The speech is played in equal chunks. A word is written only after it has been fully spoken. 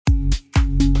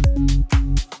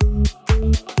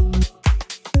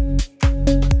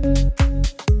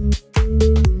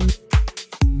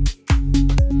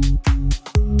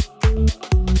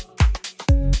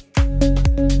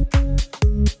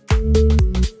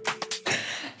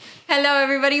Hello,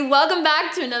 everybody. Welcome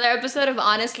back to another episode of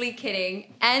Honestly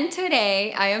Kidding. And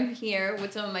today, I am here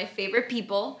with some of my favorite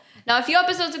people. Now, a few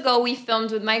episodes ago, we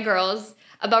filmed with my girls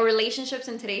about relationships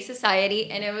in today's society,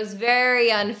 and it was very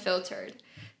unfiltered.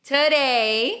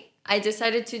 Today, I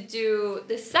decided to do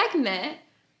this segment,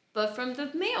 but from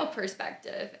the male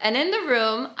perspective. And in the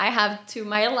room, I have to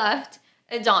my left,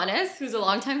 Adonis, who's a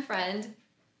longtime friend.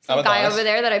 Some guy over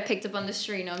there that I picked up on the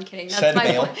street. No, I'm kidding.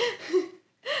 That's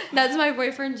That's my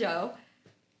boyfriend, Joe.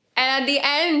 And at the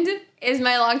end is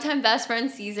my longtime best friend,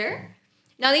 Caesar.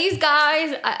 Now, these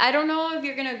guys, I don't know if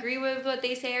you're going to agree with what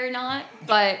they say or not,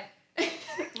 but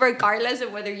regardless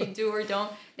of whether you do or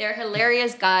don't, they're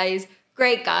hilarious guys,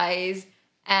 great guys,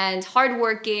 and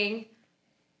hardworking.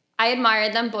 I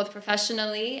admire them both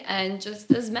professionally and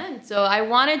just as men. So I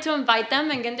wanted to invite them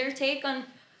and get their take on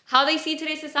how they see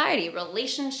today's society,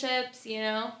 relationships,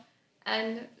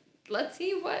 and let's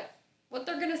see what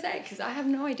they're going to say, because I have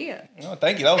no idea. Oh,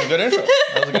 thank you. That was a good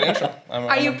intro.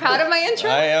 Are you proud of my intro?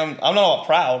 I am. I'm not all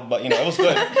proud, but, it was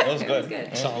good. It was good. It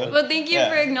was good. Well, thank you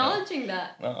for acknowledging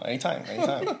that. No, anytime.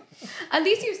 At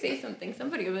least you say something.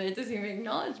 Somebody over there doesn't even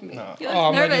acknowledge me. No. He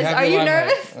looks nervous. Are you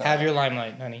nervous? Have your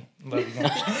limelight, honey. Love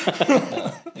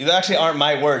you. These actually aren't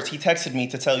my words. He texted me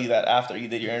to tell you that after you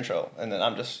did your intro, and then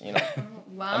I'm just,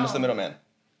 Wow. I'm just the middleman.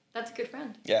 That's a good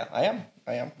friend. Yeah, I am.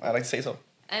 I like to say so.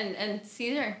 And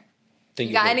Caesar?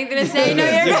 You got anything to say? No,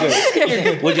 you're good. You're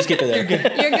good. We'll just keep it there.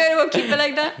 You're good. We'll keep it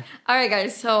like that. All right,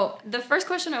 guys. So the first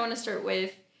question I want to start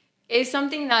with is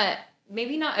something that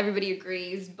maybe not everybody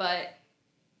agrees, but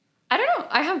I don't know.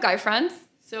 I have guy friends.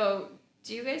 So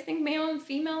do you guys think male and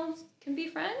females can be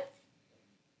friends?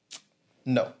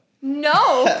 No.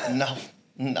 No.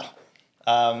 No.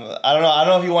 I don't know. I don't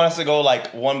know if you want us to go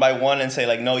like one by one and say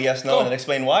like no, yes, no, and then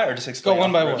explain why, or just explain. Go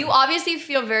one by one. You obviously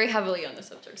feel very heavily on the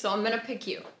subject, so I'm gonna pick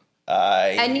you.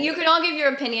 And you can all give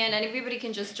your opinion, and everybody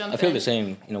can just jump in. I feel the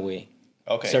same in a way.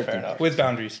 Okay, Certain. fair enough. With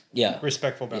boundaries. Yeah.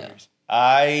 Respectful boundaries.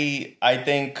 I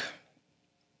think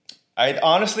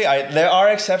there are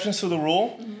exceptions to the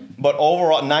rule, but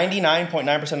overall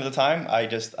 99.9% of the time I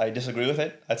disagree with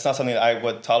it. That's not something that I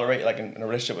would tolerate like in a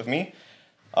relationship with me.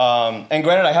 And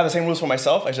granted, I have the same rules for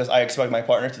myself. It's just I expect my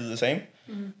partner to do the same.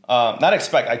 Not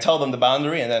expect. I tell them the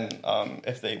boundary, and then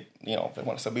if they want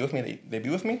to still be with me, they be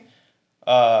with me.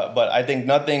 But I think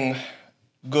nothing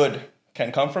good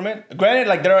can come from it. Granted,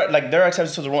 like there are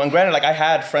exceptions to the rule, and granted, like I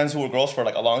had friends who were girls for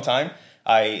like a long time.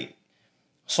 I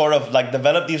sort of like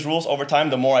developed these rules over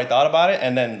time. The more I thought about it,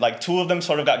 and then like two of them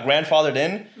sort of got grandfathered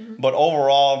in. But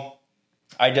overall,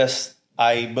 I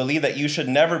believe that you should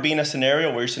never be in a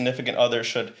scenario where your significant other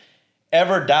should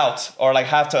ever doubt or like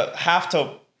have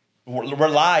to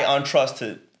rely on trust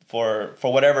for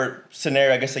whatever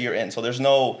scenario I guess that you're in. So there's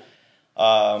no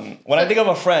when I think of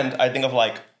a friend, I think of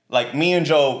like me and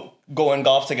Joe going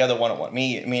golf together one-on-one.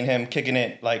 Me and him kicking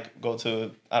it, like go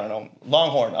to, I don't know,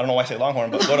 Longhorn. I don't know why I say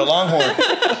Longhorn, but go to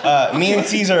Longhorn. Me and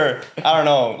Caesar, I don't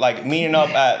know, like meeting up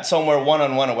at somewhere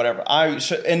one-on-one or whatever.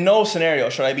 In no scenario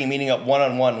should I be meeting up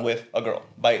one-on-one with a girl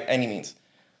by any means.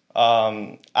 I've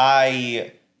known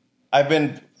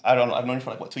you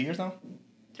for like 2 years now?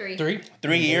 3.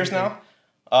 3 years now.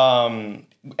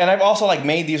 And I've also like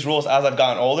made these rules as I've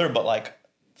gotten older, but like,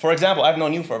 for example, I've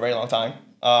known you for a very long time.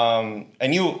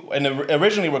 And you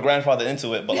originally were grandfathered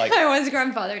into it, but like I was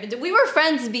grandfathered. We were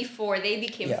friends before they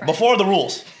became friends. Before the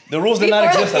rules. The rules did not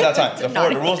exist at that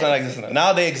time. The rules did not exist.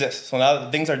 Now they exist. So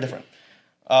now things are different.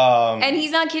 And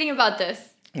he's not kidding about this.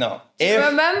 No. Do you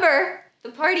remember the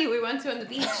party we went to on the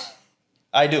beach?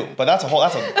 I do, but that's a whole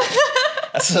other story.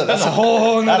 That's a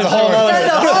whole other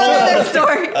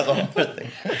story. That's a whole other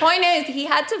thing. The point is, he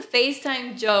had to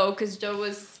FaceTime Joe because Joe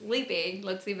was sleeping.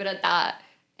 Let's leave it at that.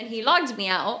 And he logged me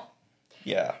out.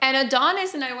 Yeah. And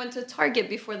Adonis and I went to Target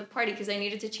before the party because I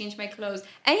needed to change my clothes.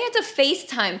 And he had to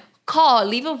FaceTime, call,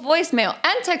 leave a voicemail,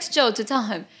 and text Joe to tell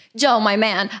him, Joe, my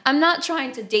man, I'm not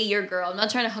trying to date your girl. I'm not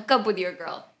trying to hook up with your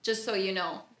girl. Just so you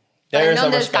know. I've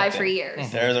known this guy for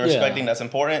years. There's a respecting that's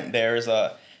important. There's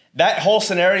a... That whole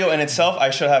scenario in itself, I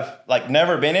should have like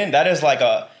never been in. That is like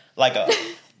a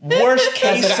worst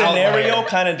case scenario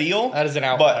kind of deal. That is an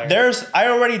outlier. But I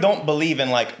already don't believe in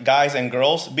like guys and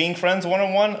girls being friends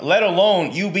one-on-one, let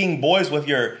alone you being boys with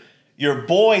your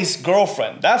boy's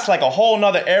girlfriend. That's like a whole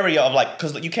nother area of like,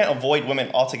 because you can't avoid women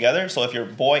altogether. So if your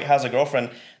boy has a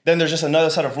girlfriend, then there's just another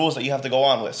set of rules that you have to go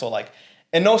on with. So like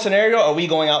In no scenario are we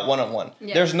going out one-on-one.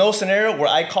 Yeah. There's no scenario where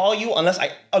I call you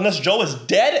unless Joe is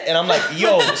dead and I'm like,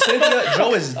 yo, Cynthia,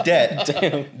 Joe is dead.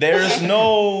 Damn. There's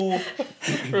no...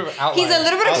 He's a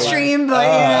little bit extreme,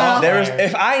 but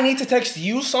If I need to text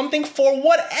you something for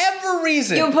whatever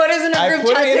reason, you put us in a I group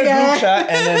put chat it in a together. group chat,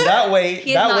 and then that way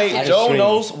He is not kidding. Joe Extreme.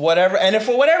 knows whatever. And if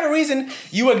for whatever reason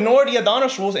you ignore the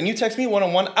Adonis rules and you text me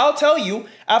one-on-one, I'll tell you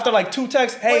after like 2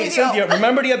 texts, hey, Where'd you Cynthia, go?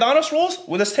 remember the Adonis rules?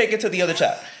 Well, let's take it to the other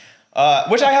chat.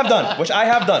 Which I have done.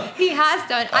 He has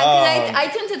done. I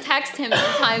tend to text him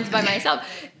sometimes by myself.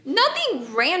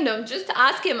 Nothing random, just to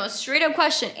ask him a straight up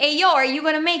question. Hey, yo, are you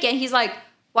gonna make it? And he's like,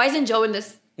 why isn't Joe in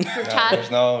this group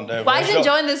chat? Why isn't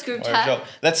Joe in this group Where's chat? Joe?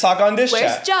 Let's talk on this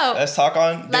Where's chat. Joe? Let's talk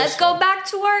on this Let's go one. back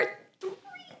to our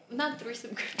not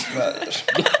threesome group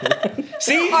chat.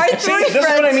 See, Our this three is what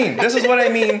I friends. mean. This is what I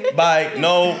mean by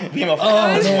no female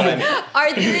friends. This is what I mean.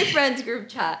 Our 3 friends group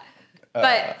chat.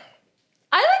 But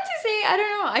I like to say, I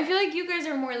don't know, I feel like you guys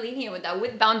are more lenient with that,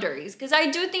 with boundaries. Because I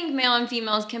do think male and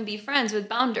females can be friends with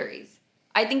boundaries.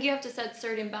 I think you have to set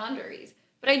certain boundaries.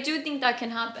 But I do think that can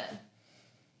happen.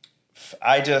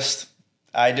 I just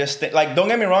think, like, don't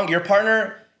get me wrong, your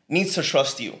partner needs to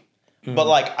trust you. But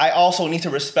like, I also need to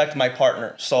respect my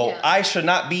partner. So Yeah. I should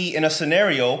not be in a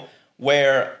scenario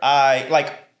where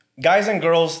guys and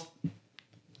girls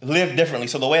live differently.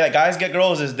 So the way that guys get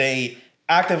girls is they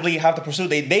actively have to pursue.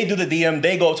 They do the DM,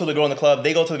 they go up to the girl in the club,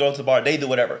 they go to the girl to the bar, they do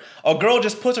whatever. A girl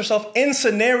just puts herself in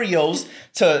scenarios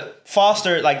to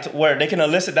foster, where they can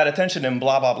elicit that attention and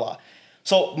blah, blah, blah.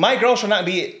 So my girl should not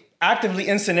be actively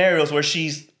in scenarios where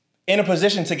she's in a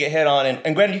position to get hit on.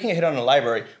 And granted, you can get hit on in the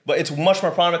library, but it's much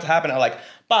more prominent to happen at like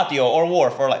Patio or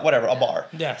Wharf or like whatever, a bar.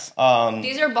 Yes.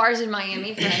 These are bars in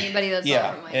Miami for anybody that's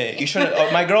not from Miami. You should.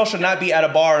 My girl should not be at a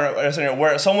bar or a scenario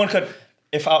where someone could,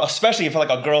 especially if like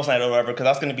a girls' night or whatever, because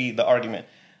that's going to be the argument,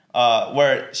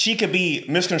 where she could be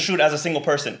misconstrued as a single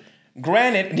person.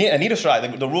 Granted, neither should I.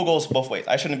 The rule goes both ways.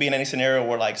 I shouldn't be in any scenario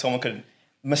where like someone could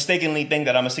mistakenly think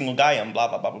that I'm a single guy and blah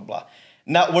blah blah blah blah.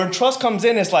 Now, where trust comes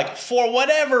in is like, for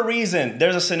whatever reason,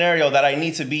 there's a scenario that I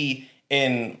need to be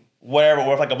in where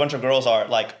like a bunch of girls are,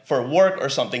 like for work or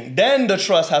something. Then the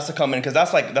trust has to come in, because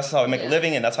that's how I make a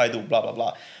living and that's how I do blah blah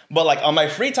blah. But like on my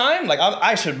free time, like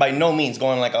I should by no means go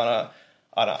on like on a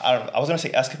I was gonna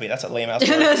say escapade. That's a lame ass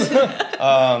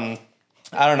word.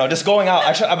 I don't know, just going out.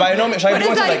 I should by no means. Should I What be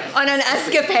is going to that? like? On an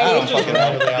escapade? I don't fucking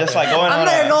know. Just like going I'm on.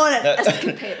 gonna go on an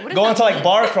escapade. What is Going that to like mean?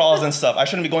 bar crawls and stuff. I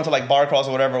shouldn't be going to like bar crawls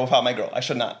or whatever without my girl. I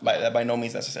should not. By no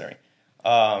means necessary.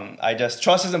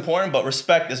 Trust is important, but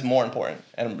respect is more important,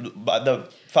 and the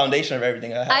foundation of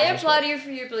everything. I applaud you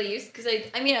for your beliefs, because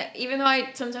I mean, even though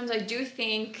sometimes I do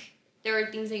think there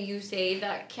are things that you say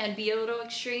that can be a little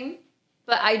extreme,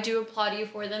 but I do applaud you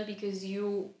for them because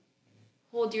you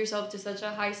hold yourself to such a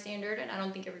high standard, and I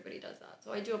don't think everybody does that.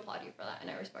 So I do applaud you for that,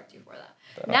 and I respect you for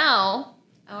that. Now,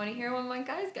 I want to hear what my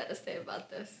guys got to say about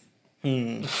this.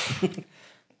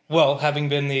 Well, having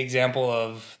been the example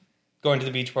of going to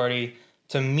the beach party,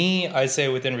 to me, I say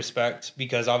within respect,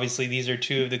 because obviously these are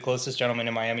 2 of the closest gentlemen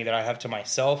in Miami that I have to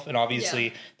myself, and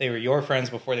obviously they were your friends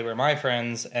before they were my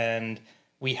friends, and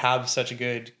we have such a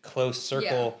good close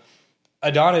circle.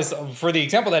 Adonis, for the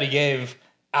example that he gave,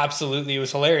 absolutely, it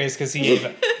was hilarious because he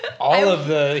gave all of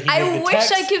the. I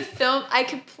wish I could film. I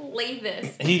could play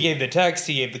this. He gave the text.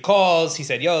 He gave the calls. He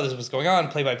said, "Yo, this is what's going on,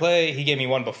 play by play." He gave me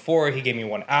one before. He gave me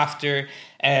one after,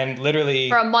 and literally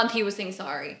For a month, he was saying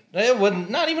sorry. it was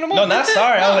not even a month. No, not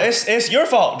sorry. I was like, it's your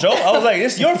fault, Joe. I was like,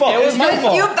 it's your fault. It was my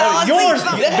fault. Yours.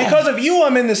 Because of you,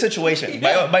 I'm in this situation.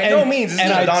 By no means is this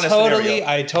an Adonis scenario.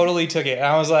 I totally took it. And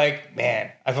I was like,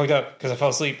 man, I fucked up because I fell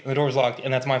asleep and the door was locked,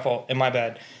 and that's my fault and my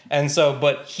bad. And so,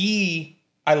 but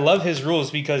I love his rules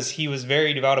because he was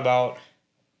very devout about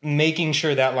making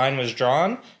sure that line was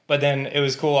drawn. But then it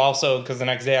was cool also because the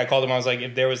next day I called him. I was like,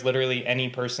 if there was literally any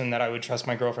person that I would trust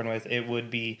my girlfriend with, it would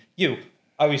be you.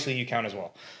 Obviously, you count as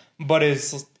well. But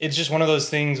it's just one of those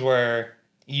things where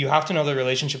you have to know the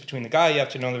relationship between the guy. You have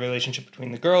to know the relationship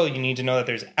between the girl. You need to know that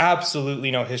there's absolutely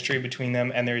no history between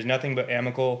them, and there's nothing but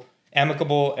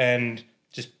amicable and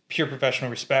just pure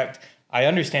professional respect. I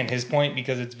understand his point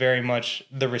because it's very much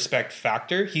the respect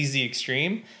factor. He's the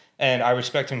extreme, and I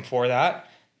respect him for that.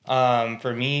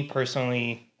 For me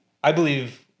personally, I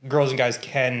believe girls and guys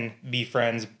can be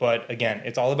friends, but again,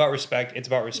 it's all about respect. It's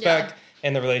about respect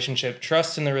in the relationship,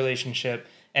 trust in the relationship,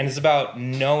 and it's about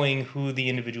knowing who the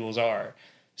individuals are.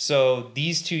 So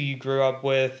these 2 you grew up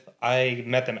with, I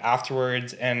met them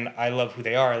afterwards, and I love who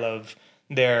they are. I love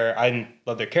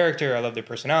their character. I love their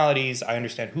personalities. I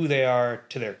understand who they are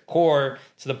to their core,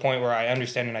 to the point where I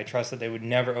understand and I trust that they would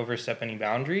never overstep any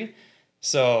boundary.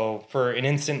 So for an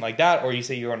instant like that, or you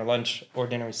say you're on a lunch or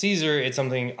dinner with Caesar, it's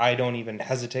something I don't even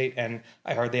hesitate, and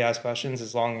I hardly ask questions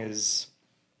as long as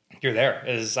you're there.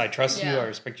 As I trust you, Yeah. I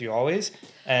respect you always,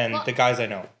 and Well, the guys I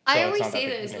know. So I it's always not that say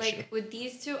big of this, an like issue. with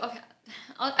these two. Okay,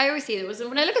 I always say this.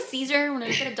 When I look at Caesar, when I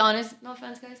look at Adonis, no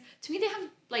offense, guys, to me they have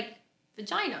like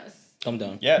vaginas. Calm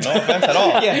down. Yeah, no offense at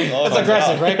all. Yeah, No that's offense at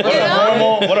aggressive, all. right? What You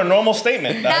know? what a normal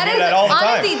statement. I That hear is that all the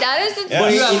honestly, time. that is the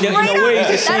Yeah. But in a way, it's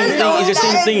the same thing. It's the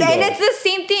same thing, and though. it's the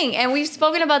same thing. And we've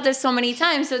spoken about this so many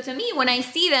times. So to me, when I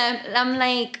see them, I'm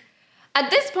like,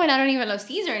 at this point, I don't even love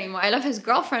Caesar anymore. I love his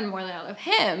girlfriend more than I love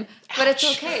him. But it's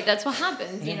okay. That's what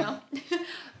happens, you know?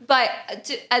 But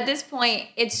at this point,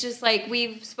 it's just like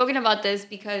we've spoken about this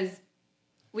because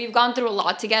we've gone through a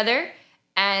lot together.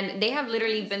 And they have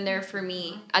literally been there for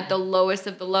me at the lowest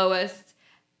of the lowest.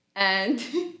 And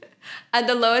at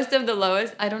the lowest of the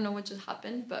lowest, I don't know what just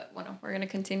happened, but well, we're going to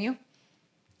continue.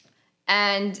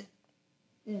 And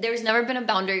there's never been a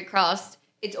boundary crossed.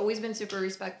 It's always been super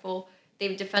respectful.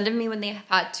 They've defended me when they have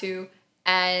had to.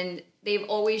 And they've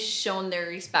always shown their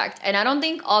respect. And I don't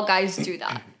think all guys do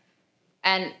that.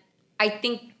 And I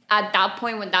think at that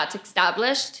point, when that's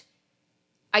established,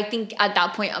 I think at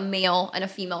that point, a male and a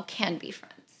female can be friends.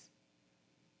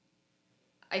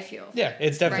 I feel. Yeah,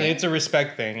 it's definitely, Right? it's a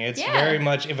respect thing. It's Yeah. very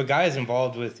much, if a guy is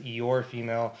involved with your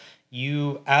female,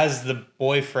 you as the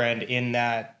boyfriend in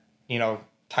that,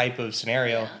 type of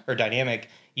scenario Yeah. or dynamic,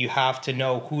 you have to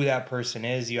know who that person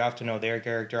is. You have to know their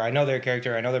character. I know their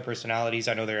character. I know their personalities.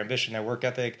 I know their ambition, their work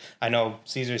ethic. I know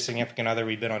Caesar's significant other.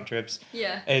 We've been on trips.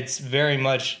 Yeah. It's very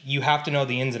much, you have to know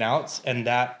the ins and outs, and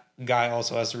that guy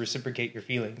also has to reciprocate your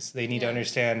feelings. They need to Yeah.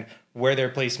 understand where their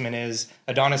placement is.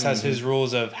 Adonis has his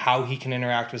rules of how he can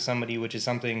interact with somebody, which is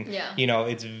something, Yeah.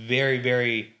 it's very,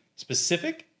 very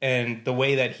specific. And the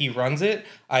way that he runs it,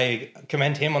 I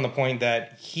commend him on the point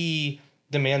that he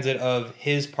demands it of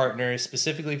his partner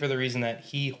specifically for the reason that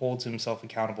he holds himself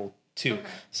accountable to. Okay.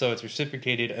 So it's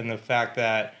reciprocated in the fact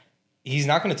that he's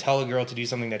not going to tell a girl to do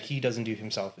something that he doesn't do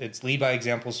himself. It's lead by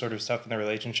example sort of stuff in the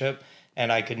relationship. And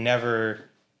I could never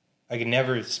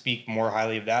speak more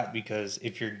highly of that, because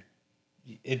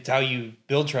it's how you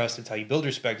build trust, it's how you build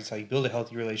respect, it's how you build a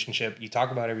healthy relationship. You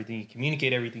talk about everything, you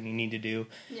communicate everything you need to do.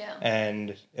 Yeah.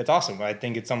 And it's awesome. I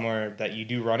think it's somewhere that you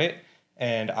do run it,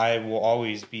 and I will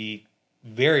always be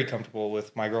very comfortable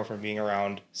with my girlfriend being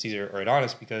around Caesar or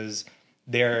Adonis, because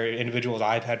they're individuals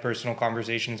I've had personal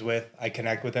conversations with. I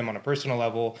connect with them on a personal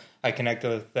level. I connect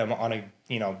with them on a,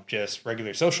 just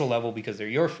regular social level, because they're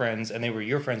your friends and they were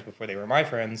your friends before they were my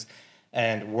friends.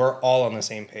 And we're all on the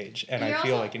same page. And And I you're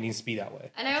feel also- like it needs to be that way.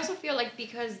 And I also feel like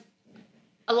because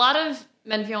a lot of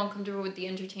men feel uncomfortable with the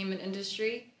entertainment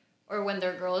industry, or when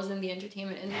they're girls in the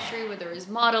entertainment industry, whether it's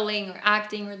modeling or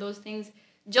acting or those things.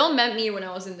 Joe met me when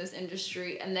I was in this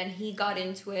industry, and then he got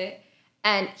into it,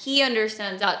 and he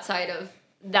understands that side of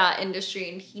that industry,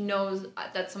 and he knows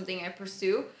that's something I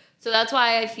pursue. So that's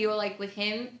why I feel like with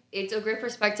him, it's a great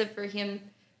perspective for him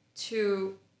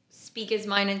to speak his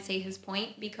mind and say his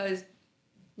point, because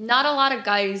not a lot of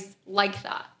guys like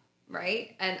that,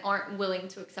 right? And aren't willing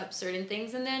to accept certain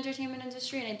things in the entertainment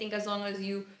industry. And I think as long as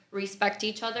you respect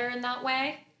each other in that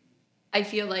way, I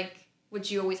feel like,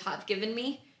 which you always have given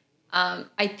me,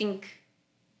 I think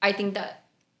that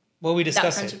Well, we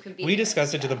discussed friendship could it. be We there,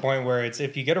 discussed it to yeah. the point where it's,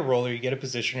 if you get a role or you get a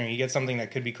position or you get something that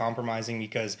could be compromising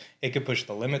because it could push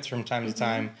the limits from time to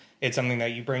time, it's something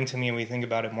that you bring to me and we think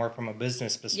about it more from a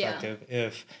business perspective.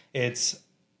 If it's,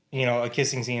 a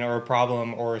kissing scene or a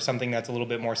problem or something that's a little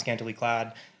bit more scantily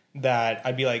clad, that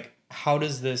I'd be like, how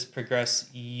does this progress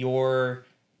your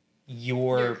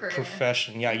career.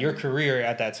 profession, your career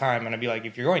at that time? And I'd be like,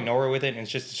 if you're going nowhere with it and it's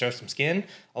just to show some skin,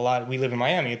 we live in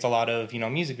Miami, it's a lot of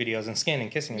music videos and skin and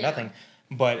kissing and Yeah. nothing.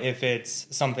 But if it's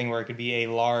something where it could be a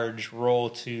large role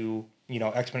to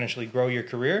exponentially grow your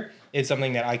career, it's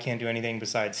something that I can't do anything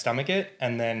besides stomach it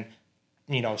and then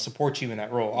support you in that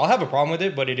role. I'll have a problem with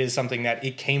it, but it is something that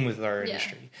it came with our Yeah.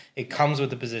 industry. It comes with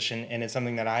the position, and it's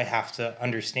something that I have to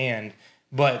understand.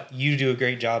 But you do a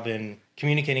great job in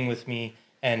communicating with me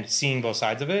and seeing both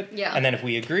sides of it. Yeah. And then if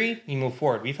we agree, you move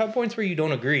forward. We've had points where you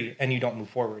don't agree and you don't move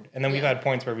forward. And then we've Yeah. had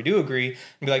points where we do agree and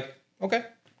be like, okay,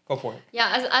 go for it.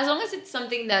 Yeah, as long as it's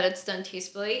something that it's done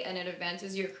tastefully and it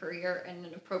advances your career in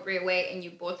an appropriate way and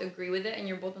you both agree with it and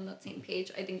you're both on that same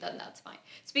page, I think that's fine.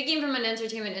 Speaking from an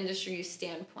entertainment industry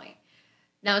standpoint.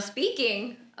 Now,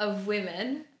 speaking of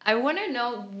women, I want to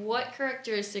know what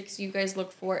characteristics you guys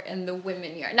look for in the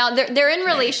women here. Now, they're in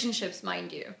relationships,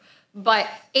 mind you. But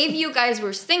if you guys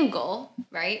were single,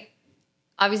 right?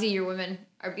 Obviously, your women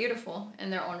are beautiful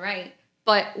in their own right.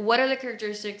 But what are the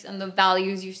characteristics and the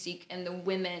values you seek in the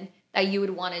women that you would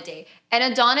want to date. And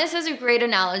Adonis is a great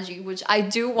analogy, which I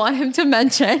do want him to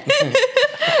mention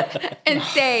and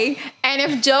say. And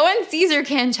if Joe and Caesar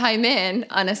can chime in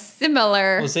on a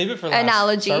similar We'll save it for last.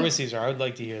 analogy. Start with Caesar. I would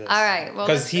like to hear this. All right. Well,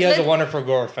 Because he has a wonderful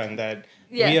girlfriend that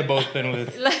Yeah. we have both been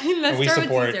with. Let's and we start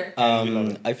support. with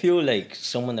Caesar. I feel like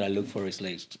someone that I look for is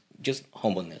like just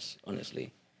humbleness,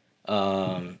 honestly.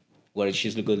 Whether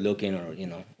she's good looking or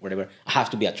whatever, I have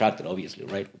to be attracted, obviously,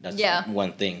 right? That's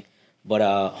one thing. But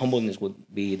humbleness would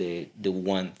be the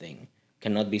one thing.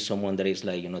 Cannot be someone that is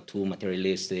like too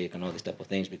materialistic and all these type of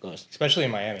things, because Especially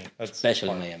in Miami. especially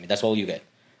in Miami, that's all you get.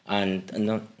 And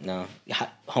no,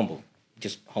 humble,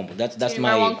 just humble. That's your my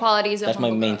number one quality is a that's my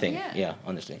humble main girl. thing. Yeah. Yeah,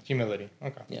 honestly. Humility.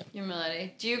 Okay. Yeah.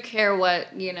 Humility. Do you care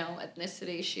what,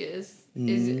 ethnicity she is? Do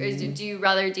you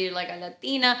rather date like a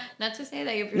Latina? Not to say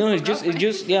that you're No, it's just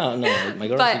my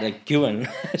girl But- is like Cuban.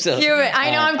 So, Cuban.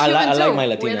 I know I'm I Cuban like too. my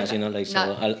We're Latinas, the- like so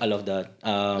not- I love that.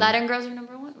 Latin girls are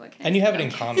number one. What can I And you say? have it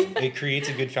in common. It creates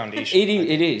a good foundation.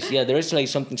 It is, yeah. There is like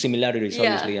something similarities, Yeah.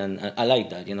 obviously, and I like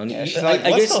that. she's like,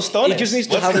 "What's guess tostones? it just needs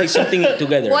to What's have like something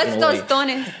together. What's in a way.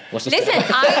 tostones? What's Listen,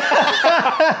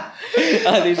 tostones?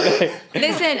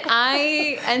 This guy.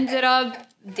 I ended up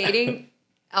dating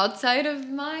outside of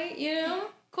my,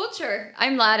 culture.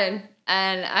 I'm Latin,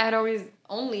 and I had always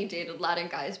only dated Latin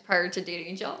guys prior to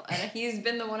dating Joe, and he's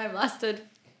been the one I've lasted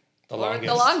The for longest.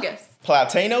 the longest.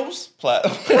 Platanos?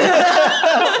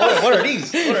 What are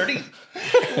these? What are these?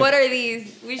 What are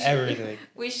these? Everything.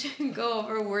 We should go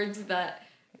over words that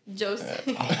Joe said.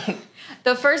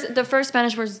 The first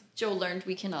Spanish words Joe learned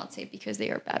we cannot say because they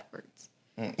are bad words.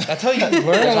 That's how you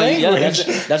learn a Yeah, language.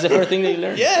 that's the first thing that you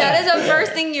learn. Yeah. That is the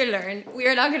first thing you learn. We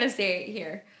are not gonna say it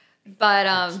here, but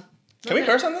Can we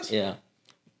curse on this? Yeah.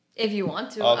 if you want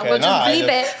to, Okay, we'll just I bleep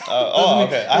it.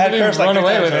 okay. I had doesn't cursed like run 3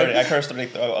 away times with it. already. I cursed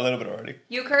like, a little bit already.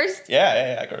 You cursed?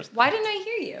 Yeah, I cursed. Why didn't I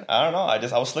hear you? I don't know.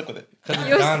 I was slick with it.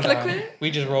 You were slick with it? We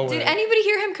just roll with Did it. anybody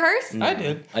hear him curse? I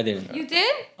did. I didn't. You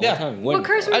did? All Yeah. the time. When? What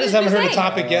curse words I just did haven't you heard a say?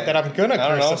 topic yet that I'm gonna I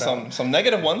don't curse know. about. Some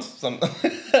negative ones. Some.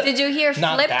 Did you hear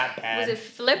Not flip? that bad. Was it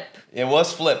flip? It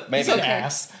was flip. Maybe. It's an Okay.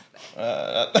 ass.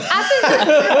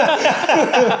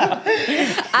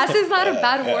 Ass is not a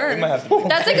bad We word. might have to.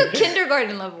 That's like a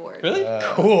kindergarten level word. Really?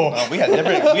 Cool. We had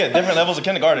different levels of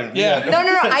kindergarten. Yeah. We had- No,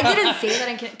 I didn't say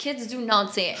that. Kids do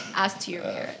not say ass to your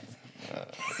parents.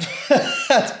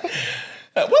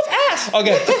 What's ass?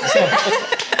 Okay. So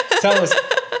tell us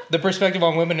the perspective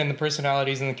on women and the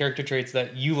personalities and the character traits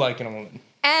that you like in a woman.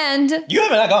 And You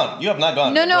have not gone. You have not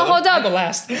gone. no, brother. hold I'm the up.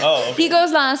 last. Oh, okay. He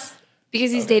goes last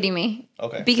because he's dating me.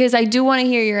 Okay. Because I do want to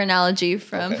hear your analogy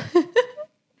from. Okay.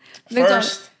 McDonald's.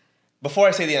 First, before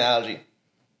I say the analogy,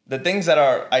 the things that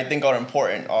I think are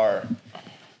important are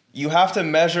you have to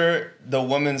measure the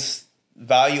woman's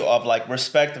value of like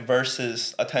respect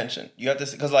versus attention. You have to,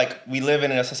 because like we live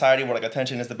in a society where like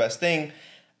attention is the best thing.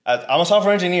 I'm a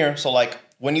software engineer, so like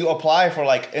when you apply for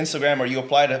like Instagram or you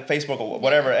apply to Facebook or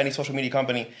whatever, any social media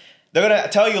company, they're gonna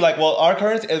tell you like, well, our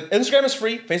currency, Instagram is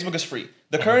free, Facebook is free.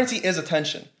 The currency is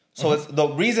attention. So it's the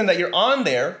reason that you're on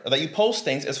there or that you post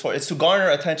things is to garner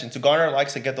attention, to garner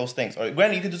likes to get those things. Or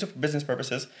granted, you can do it for business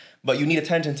purposes, but you need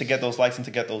attention to get those likes and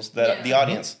to get those the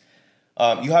audience.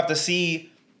 You have to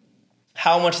see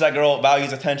how much that girl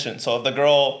values attention. So if the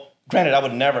girl, granted, I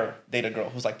would never date a girl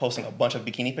who's like posting a bunch of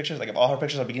bikini pictures. Like if all her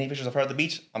pictures are bikini pictures of her at the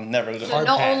beach, I'm never gonna. So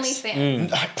no pass.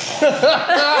 OnlyFans.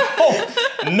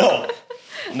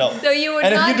 No. So you would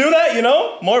And not. if you do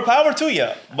that, more power to you.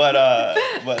 But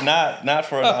not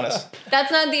for Adonis.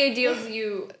 That's not the ideals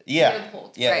you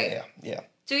uphold. Yeah. Right. Yeah.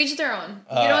 To each their own.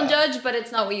 You don't judge, but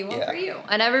it's not what you want yeah. for you.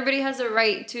 And everybody has a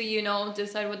right to,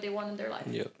 decide what they want in their life.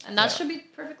 Yep. And that should be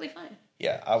perfectly fine.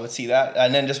 Yeah, I would see that.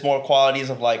 And then just more qualities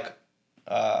of like,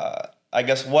 I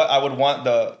guess what I would want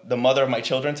the mother of my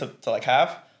children to like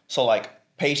have. So like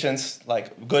patience,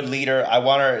 like good leader. I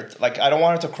want her, like, I don't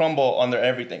want her to crumble under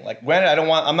everything. Like granted,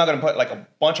 I'm not going to put like a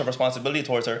bunch of responsibility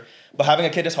towards her, but having a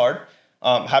kid is hard.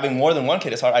 Having more than one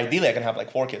kid is hard. Ideally, I can have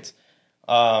like 4 kids.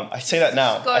 I say that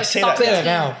now. Go I say soccer that Say team.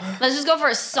 that now. Let's just go for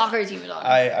a soccer team. Dog.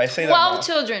 I say that 12 now.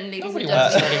 children, ladies Nobody and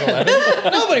wants a gentlemen. starting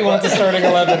 11. Nobody wants a starting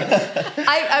 11.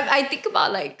 I think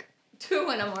about like 2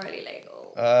 and I'm already like, oh.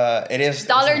 It is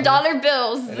Dollar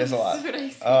bills. It is a lot. This what I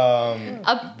see.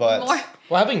 but More.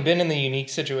 Well, having been in the unique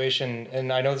situation,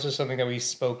 and I know this was something that we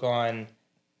spoke on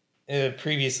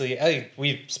previously.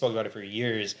 We spoke about it for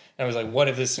years, and I was like, "What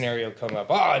if this scenario come up?"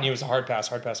 And it was a hard pass.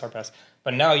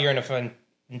 But now you're in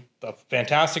a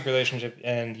fantastic relationship,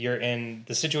 and you're in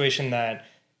the situation that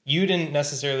you didn't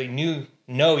necessarily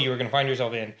know you were going to find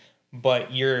yourself in,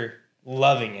 but you're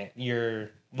loving it. You're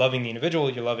loving the individual.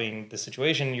 You're loving the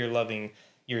situation. You're loving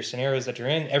your scenarios that you're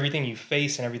in, everything you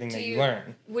face and everything that you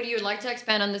learn. Would you like to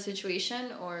expand on the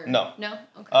situation or no? No?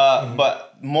 Okay.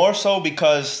 But more so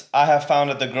because I have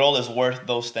found that the girl is worth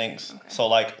those things. Okay. So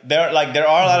there are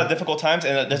a lot of difficult times,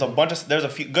 and there's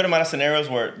a good amount of scenarios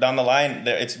where down the line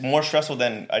it's more stressful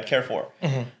than I'd care for.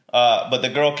 Mm-hmm. But the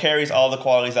girl carries all the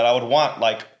qualities that I would want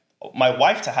like my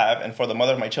wife to have and for the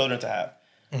mother of my children to have.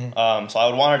 Mm-hmm. So I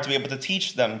would want her to be able to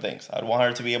teach them things. I'd want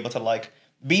her to be able to like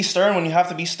be stern when you have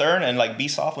to be stern and like be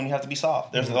soft when you have to be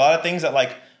soft. There's a lot of things that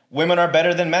like women are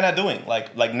better than men at doing,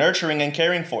 like nurturing and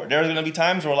caring for. There's going to be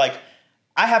times where like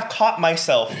I have caught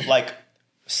myself like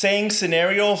saying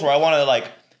scenarios where I want to like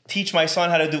teach my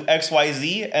son how to do X, Y,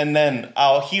 Z, and then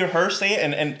I'll hear her say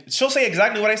it, and she'll say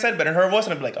exactly what I said, but in her voice,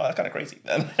 and I'll be like, oh, that's kind of crazy.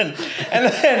 And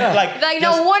then like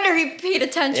no wonder he paid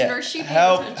attention or she paid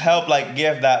attention. Help like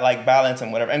give that like balance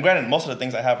and whatever. And granted, most of the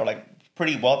things I have are like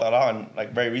pretty well thought out and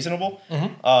like very reasonable.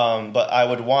 Mm-hmm. But I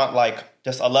would want like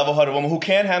just a level-headed woman who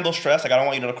can handle stress. Like I don't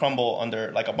want you to crumble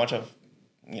under like a bunch of,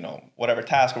 whatever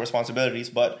task or responsibilities.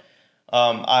 But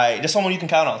I just someone you can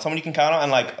count on,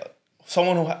 and like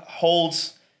someone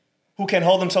who can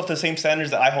hold themselves to the same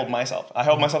standards that I hold myself. I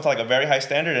hold myself to like a very high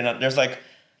standard, and there's like,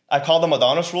 I call them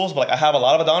Adonis rules, but like I have a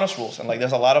lot of Adonis rules, and like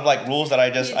there's a lot of like rules that I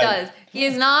just. He does. He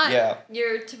is not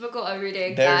your typical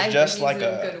everyday guy. There's just like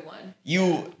a good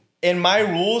one. In my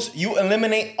rules, you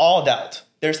eliminate all doubt.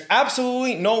 There's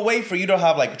absolutely no way for you to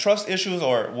have like trust issues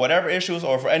or whatever issues,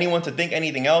 or for anyone to think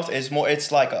anything else.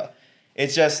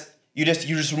 You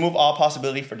just remove all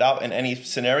possibility for doubt in any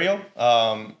scenario.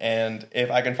 And if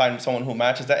I can find someone who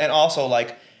matches that and also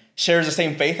like shares the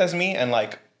same faith as me, and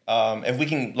like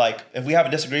if we have a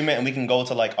disagreement and we can go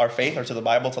to like our faith or to the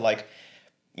Bible to like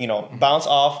bounce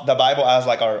off the Bible as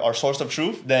like our source of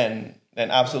truth, then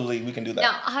absolutely we can do that.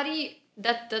 Now, how do you?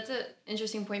 That's an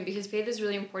interesting point, because faith is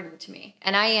really important to me,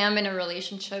 and I am in a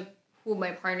relationship who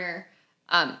my partner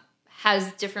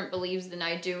has different beliefs than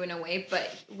I do in a way, but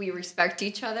we respect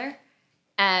each other.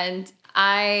 And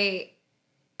I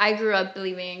grew up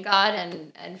believing in God,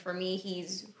 and for me,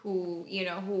 he's who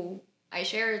I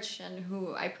cherish and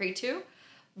who I pray to.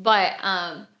 But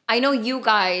I know you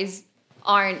guys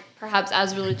aren't perhaps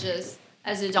as religious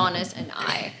as Adonis and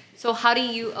I. So how do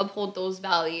you uphold those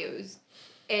values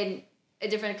in a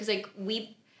different? Because like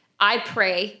I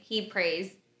pray, he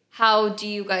prays. How do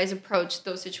you guys approach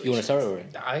those situations? You want to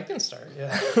start? I can start.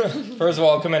 Yeah. First of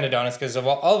all, I'll commend Adonis because of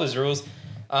all of his rules.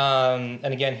 And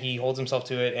again, he holds himself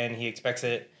to it and he expects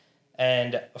it.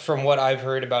 And from what I've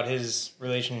heard about his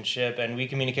relationship, and we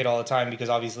communicate all the time because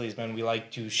obviously as men, we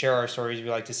like to share our stories. We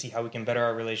like to see how we can better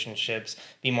our relationships,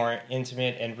 be more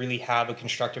intimate, and really have a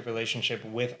constructive relationship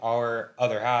with our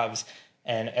other halves.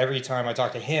 And every time I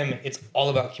talk to him, it's all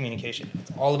about communication.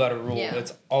 It's all about a rule. Yeah.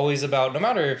 It's always about, no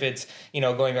matter if it's,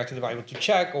 going back to the Bible to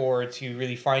check or to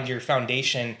really find your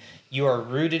foundation, you are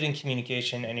rooted in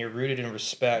communication, and you're rooted in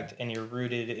respect, and you're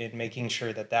rooted in making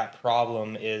sure that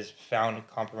problem is found and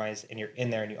compromised, and you're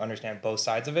in there and you understand both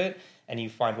sides of it and you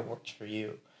find what works for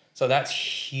you. So that's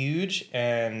huge.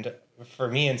 And for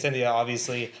me and Cynthia,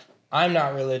 obviously, I'm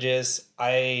not religious.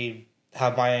 I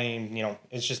have my,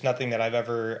 it's just nothing that I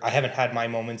haven't had my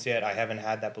moments yet. I haven't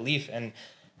had that belief. And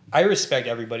I respect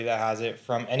everybody that has it,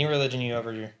 from any religion you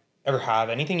ever have,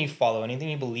 anything you follow, anything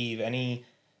you believe, any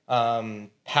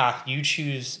path you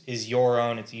choose is your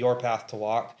own. It's your path to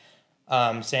walk.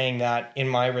 Saying that in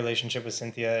my relationship with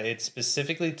Cynthia, it's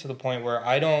specifically to the point where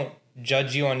I don't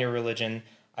judge you on your religion.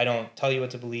 I don't tell you what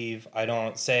to believe. I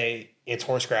don't say it's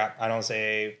horse crap. I don't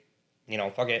say,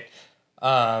 fuck it.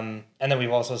 And then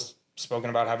we've also spoken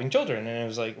about having children, and it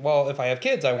was like, well, if I have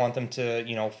kids, I want them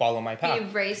to follow my path, be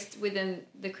embraced within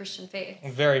the Christian faith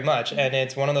very much. And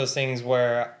it's one of those things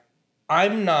where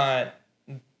I'm not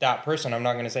that person. I'm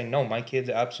not going to say, no, my kids,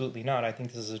 absolutely not, I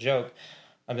think this is a joke.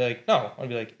 I'd be like, no. I'd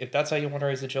be like, if that's how you want to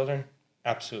raise the children,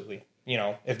 absolutely.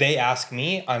 If they ask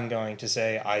me, I'm going to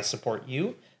say I support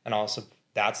you, and also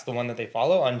that's the one that they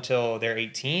follow until they're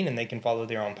 18 and they can follow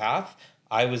their own path.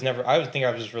 I was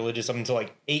religious up until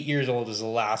like 8 years old is the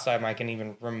last time I can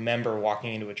even remember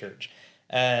walking into a church.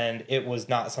 And it was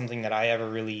not something that I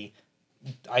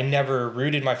never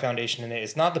rooted my foundation in it.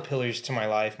 It's not the pillars to my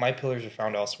life. My pillars are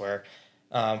found elsewhere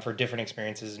for different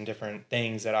experiences and different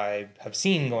things that I have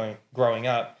seen growing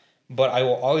up. But I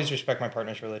will always respect my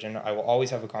partner's religion. I will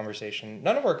always have a conversation.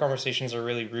 None of our conversations are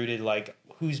really rooted like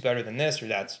who's better than this or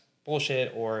that's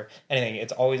bullshit or anything.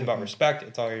 It's always about respect.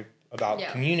 It's always about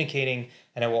communicating,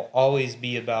 and it will always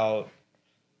be about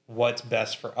what's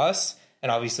best for us, and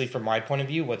obviously from my point of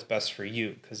view, what's best for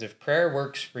you. Because if prayer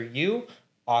works for you,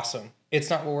 awesome. It's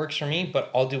not what works for me, but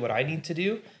I'll do what I need to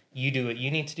do. You do what you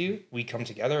need to do. We come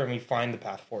together and we find the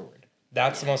path forward.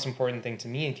 That's the most important thing to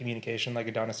me in communication, like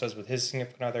Adonis does with his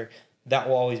significant other. That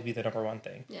will always be the number one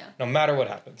thing. Yeah. No matter what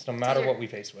happens, no matter what we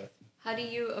face with. How do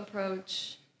you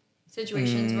approach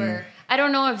situations where, I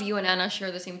don't know if you and Anna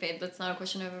share the same faith. That's not a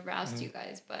question I've ever asked you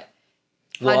guys, but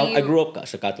I grew up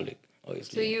as a Catholic,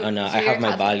 obviously. So I have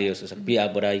my values as a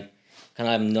but I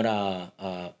I'm not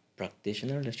a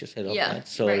practitioner, let's just say that.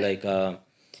 So like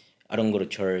I don't go to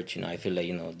church, I feel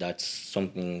like, that's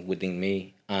something within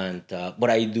me. And but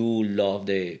I do love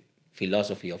the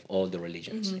philosophy of all the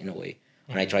religions in a way.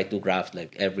 And I try to grasp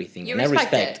like everything. You and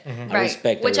respect it. I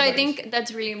respect which I think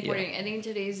that's really important. I think in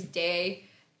today's day,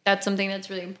 that's something that's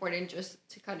really important just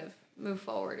to kind of move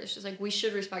forward. It's just like we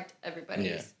should respect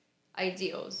everybody's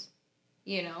ideals,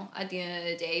 at the end of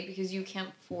the day, because you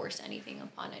can't force anything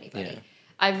upon anybody. Yeah.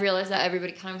 I've realized that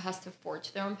everybody kind of has to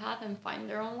forge their own path and find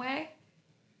their own way.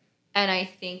 And I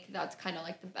think that's kind of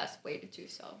like the best way to do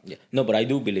so. Yeah. No, but I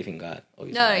do believe in God.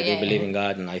 Obviously. No, I do believe in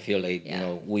God, and I feel like,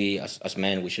 we as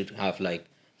men, we should have like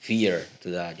fear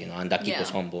to that, and that keeps us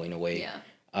humble in a way.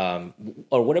 Yeah.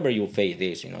 Or whatever your faith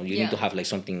is, you need to have like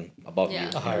something above you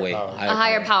in a way. A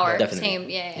higher power. Definitely. Same.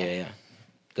 Yeah.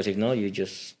 Because if not, you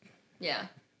just... Yeah.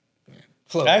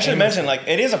 I should mention, like,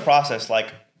 it is a process.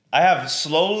 Like, I have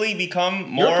slowly become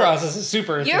more... Your process is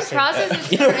super interesting. Your process is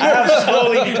super interesting. I have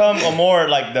slowly become a more,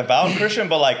 like, devout Christian,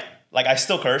 but, like I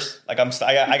still curse. Like,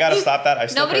 I gotta stop that. I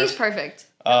still Nobody's curse. perfect.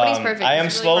 Nobody's perfect. I am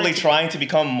slowly trying to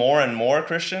become more and more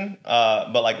Christian.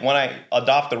 But, like, when I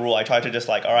adopt the rule, I try to just,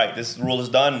 like, all right, this rule is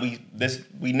done. We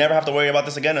never have to worry about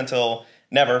this again until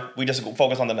never. We just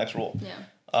focus on the next rule. Yeah.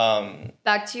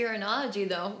 Back to your analogy,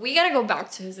 though. We gotta go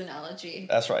back to his analogy.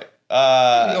 That's right.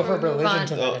 Go from religion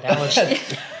to that analogy.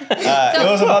 It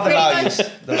was about the values.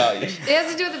 The values. It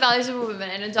has to do with the values of a woman,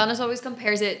 and Adonis always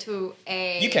compares it to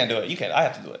a... You can't do it. You can't. I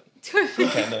have to do it. You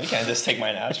can't do it. You can't just take my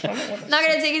analogy from it. Not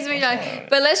gonna take his analogy.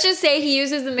 But let's just say he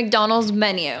uses the McDonald's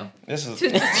menu. This is...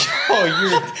 you're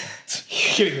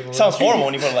sounds horrible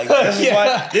when you put it like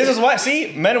that. This is why.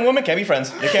 See, men and women can't be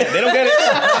friends. They can't. They don't get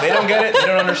it. They don't get it. They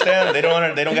don't understand. They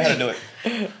don't get how to do it.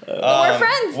 We're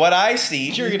friends. What I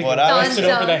see. What I see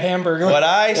over the hamburger. What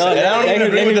I see. And I don't even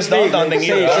agree with this don thing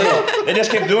either. They just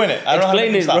keep doing it. I don't know how to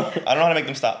make them stop. I don't know how to make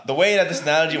them stop. The way that this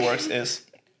analogy works is,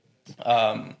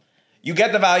 you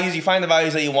get the values, you find the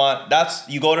values that you want.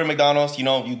 You go to McDonald's,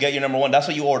 you get your number one. That's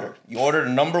what you order. You order the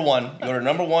number one. You order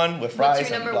number one with fries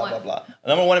and blah, blah, blah.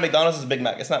 Number one at McDonald's is Big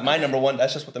Mac. It's not my number one.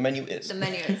 That's just what the menu is. The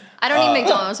menu is. I don't eat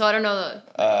McDonald's, so I don't know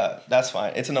that's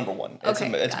fine. It's a number one. It's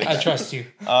Big Mac. I trust you.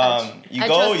 You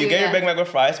get your Big Mac with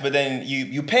fries, but then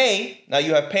you pay. Now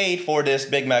you have paid for this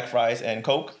Big Mac fries and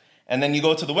Coke, and then you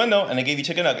go to the window and they give you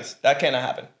chicken nuggets. That cannot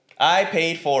happen. I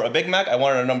paid for a Big Mac. I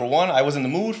wanted a number one. I was in the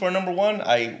mood for a number one.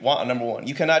 I want a number one.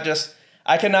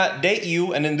 I cannot date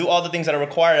you and then do all the things that are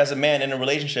required as a man in a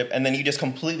relationship, and then you just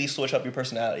completely switch up your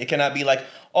personality. It cannot be like,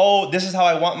 oh, this is how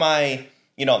I want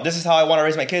this is how I want to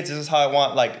raise my kids. This is how I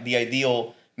want like the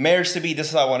ideal marriage to be. This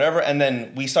is how I want ever. And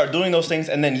then we start doing those things,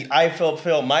 and then I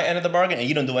fulfill my end of the bargain, and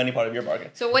you don't do any part of your bargain.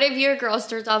 So what if your girl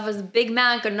starts off as Big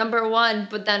Mac or number one,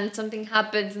 but then something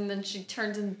happens, and then she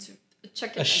turns into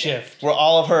a shift where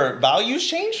all of her values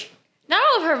change? Not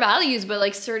all of her values, but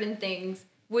like certain things.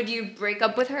 Would you break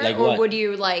up with her, like or what? would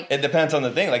you like? It depends on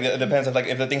the thing. Like it depends on like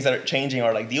if the things that are changing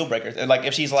are like deal breakers. And, like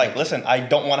if she's like, listen, I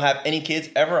don't want to have any kids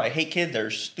ever. I hate kids.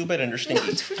 They're stupid and they're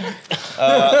stinky.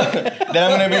 Then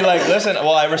I'm gonna be like, listen.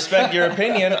 Well, I respect your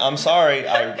opinion. I'm sorry.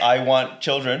 I want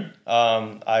children.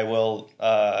 I will.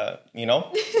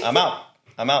 I'm out.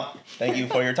 I'm out. Thank you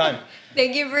for your time.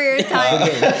 Thank you for your time.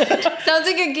 Sounds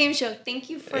like a game show. Thank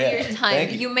you for your time.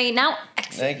 You may now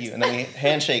exit. Thank you. And then we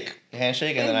handshake, and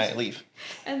then I leave.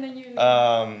 And then you.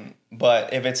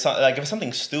 But if it's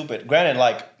something stupid, granted,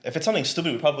 like if it's something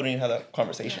stupid, we probably wouldn't even have that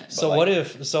conversation. Yeah. So like, what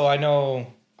if? So I know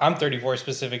I'm 34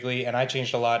 specifically, and I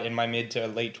changed a lot in my mid to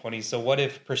late 20s. So what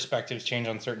if perspectives change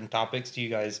on certain topics? Do you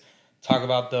guys talk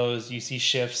about those? You see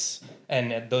shifts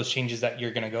and those changes that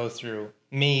you're going to go through,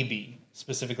 maybe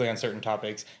specifically on certain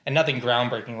topics, and nothing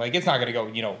groundbreaking. Like it's not going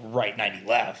to go, right 90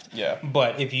 left. Yeah.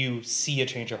 But if you see a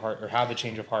change of heart or have a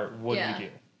change of heart, what do you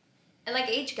do? And like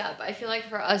age gap, I feel like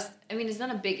for us, I mean, it's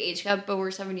not a big age gap, but we're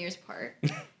 7 years apart.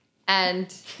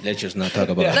 And let's just not talk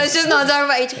about Let's just not talk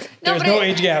about age gap. There's no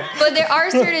age gap. But there are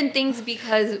certain things,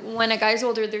 because when a guy's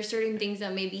older, there's certain things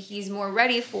that maybe he's more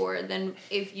ready for than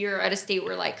if you're at a state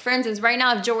where, like, for instance, right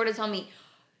now, if Joe were to tell me,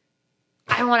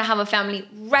 I want to have a family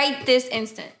right this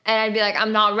instant, and I'd be like,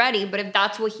 I'm not ready. But if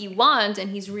that's what he wants and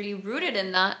he's really rooted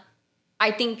in that,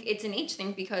 I think it's an age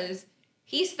thing, because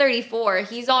he's 34.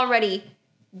 He's already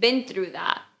been through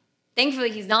that.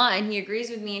 thankfully he's not, and he agrees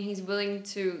with me, and he's willing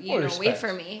to wait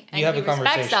for me, and you have he a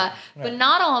conversation. respects that. Right. But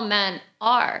not all men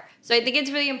are. So I think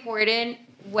it's really important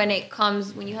when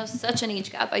you have such an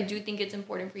age gap. I do think it's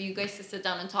important for you guys to sit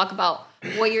down and talk about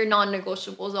what your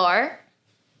non-negotiables are.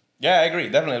 Yeah, I agree,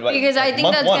 definitely. Because I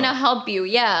think that's gonna help you.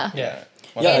 Yeah. Yeah.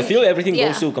 Yeah, I feel everyththing Yeah.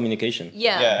 goes to communication.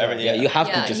 Yeah. Yeah, everything. Yeah, you have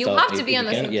to just you talk have to if be you on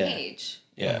the can. same Yeah. page.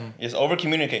 Yeah, just over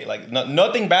communicate. Like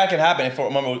nothing bad can happen if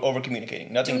remember over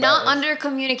communicating. Nothing. Do not bad is- under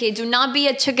communicate. Do not be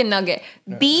a chicken nugget.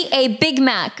 Be a Big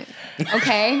Mac.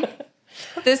 Okay.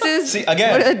 This is See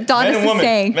again. what Adonis men and is women.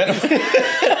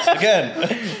 saying.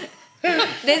 Again.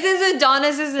 This is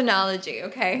Adonis's analogy.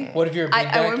 Okay. What if you're a Big I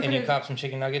won't Mac and put you it- cop some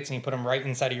chicken nuggets and you put them right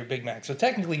inside of your Big Mac? So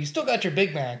technically, you still got your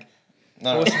Big Mac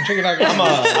No, with some chicken nuggets. I'm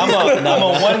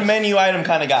a one menu item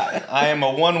kind of guy. I am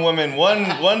a one woman, one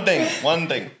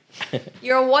thing.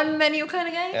 You're a one menu kind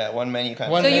of guy. Yeah, one menu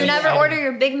kind One So of. you menu never item. order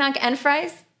your Big Mac and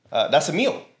fries? That's a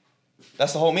meal.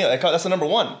 That's the whole meal. That's the number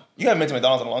one. You haven't been to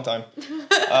McDonald's in a long time.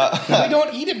 We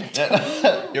don't eat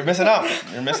it. You're missing out.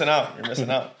 You're missing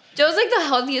out. Joe's like the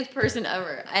healthiest person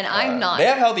ever, and I'm not. They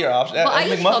have healthier options. Well, I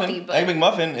Egg eat McMuffin. healthy, but- Egg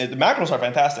McMuffin. The mackerels are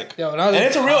fantastic. Yo, when I was And in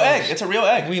it's a real college, egg. It's a real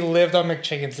egg. We lived on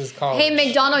McChickens this college. Hey,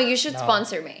 McDonald, you should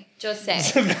sponsor me. Just saying.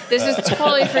 This is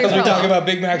totally free We talk promo. about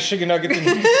Big Mac, chicken nuggets, and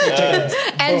McChickens.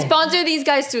 And Boom. sponsor these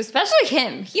guys too, especially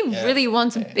him. He really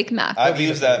wants a Big Mac. I've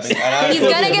used that. He's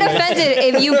gonna get offended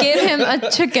if you give him a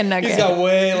chicken nugget. He's got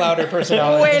way louder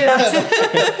personality. Way less.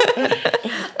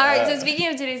 All right. So speaking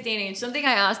of today's day and age, something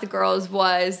I asked the girls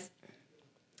was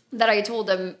that I told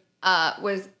them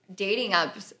was dating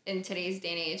apps in today's day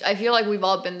and age. I feel like we've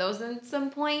all been those at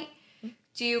some point. How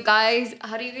do you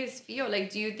guys feel?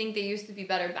 Like, do you think they used to be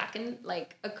better back in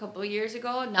like a couple of years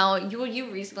ago? Now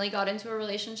you recently got into a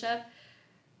relationship,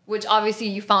 which obviously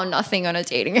you found nothing on a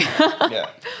dating app. Yeah.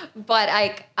 But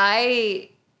I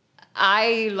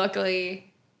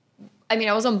luckily, I mean,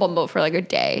 I was on Bumble for like a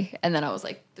day, and then I was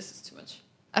like, this is too much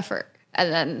effort.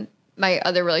 And then my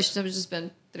other relationship has just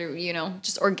been through,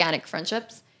 just organic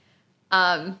friendships.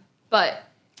 But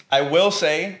I will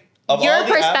say, of your all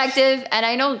the perspective, and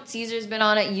I know Caesar's been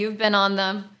on it, you've been on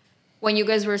them when you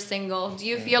guys were single. Do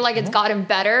you feel like it's gotten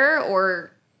better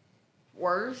or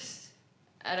worse?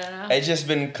 I don't know. It's just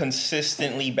been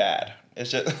consistently bad.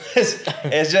 It's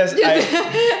just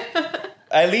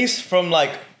at least from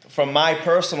my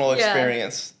personal Yeah.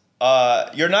 experience,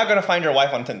 you're not gonna find your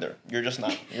wife on Tinder. You're just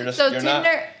not. So you're Tinder, not.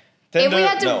 if we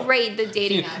had to no. rate the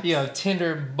dating apps. You have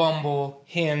Tinder, Bumble,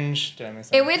 Hinge. Did I miss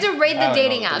If we had to rate I the don't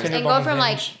dating know. apps Tinder, and go Bumble, from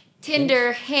like Hinge.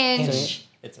 Tinder, Hinge,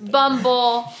 It's a thing.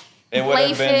 Bumble, It would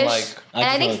have been Playfish, like. and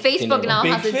I think I prefer Facebook Tinder. now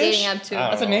Big has a Fish? dating app too. I don't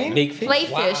That's a know. name? Big fish.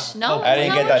 Playfish, Wow. no? I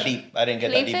didn't get that No? deep. I didn't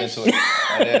get that deep Playfish? into it.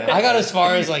 I didn't. I got as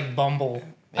far as like Bumble.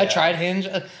 I Yeah. tried Hinge.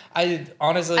 I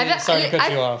honestly, sorry to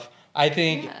cut you off. I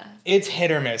think Yeah. it's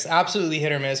hit or miss, absolutely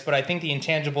hit or miss. But I think the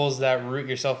intangibles that root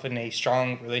yourself in a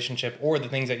strong relationship, or the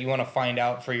things that you want to find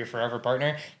out for your forever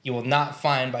partner, you will not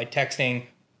find by texting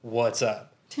 "What's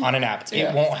up" on an app. Yeah.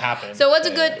 It won't happen. So what's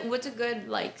a good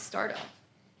like startup?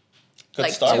 Good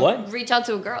Like start. to What? reach out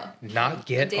to a girl. not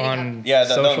get Dating on Yeah,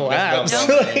 social don't- apps.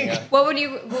 don't- Like, yeah.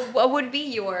 What would be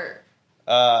your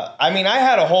I mean, I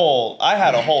had a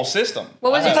whole system.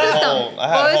 What was I your had a system? whole- I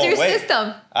had What a was whole your way.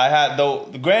 system? I had though.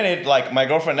 Granted, like my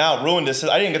girlfriend now ruined this.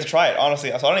 I didn't get to try it honestly,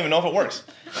 so I don't even know if it works.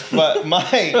 But my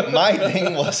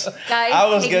thing was, Guys, I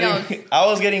was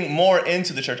take getting more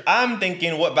into the church. I'm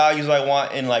thinking what values I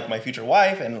want in like my future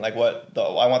wife, and like I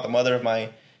want the mother of my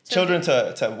children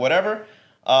to whatever.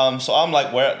 So I'm like,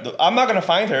 I'm not gonna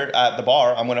find her at the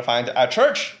bar. I'm gonna find her at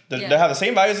church. They have the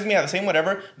same values as me, have the same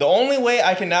whatever. The only way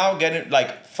I can now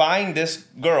find this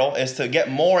girl is to get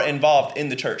more involved in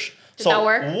the church. Does that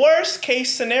work? Worst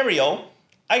case scenario,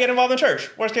 I get involved in church.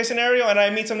 Worst case scenario, and I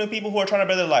meet some new people who are trying to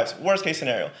better their lives. Worst case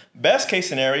scenario. Best case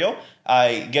scenario,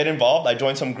 I get involved. I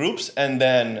join some groups, and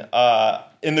then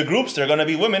in the groups, there are gonna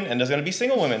be women, and there's gonna be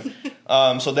single women.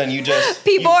 So then you just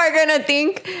People are gonna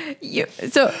think you.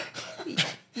 So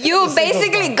you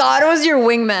basically God was your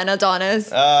wingman,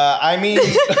 Adonis. I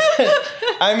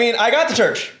mean, I got the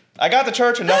church. I got the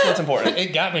church, and that's what's important.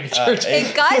 it got me to church.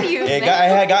 It got you. It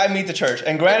man. had gotten me to church,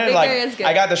 and granted, The like bigger is good.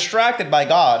 I got distracted by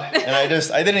God, and I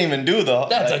didn't even do the.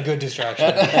 That's like, a good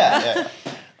distraction. yeah.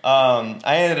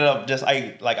 I ended up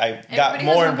I got Everybody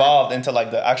more has one involved into like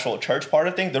the actual church part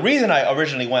of things. The reason I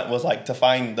originally went was like to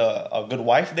find a good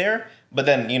wife there, but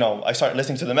then I started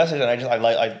listening to the message, and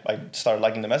I started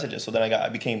liking the messages. So then I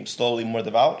became slowly more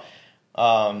devout.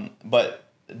 But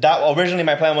that originally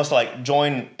my plan was to like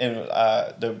join in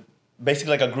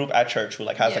basically like a group at church who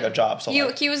like has like a job. So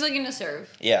he was looking to serve.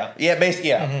 basically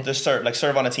just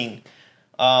serve on a team.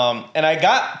 And I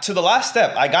got to the last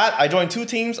step. I joined 2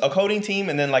 teams, a coding team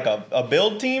and then like a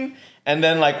build team. And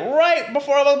then like right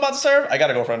before I was about to serve, I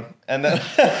got a girlfriend. And then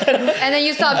and then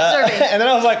you stopped serving. And then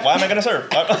I was like, why am I gonna serve?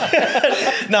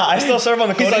 No, I still serve on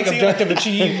the coding team. He's like, objective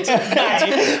achieved.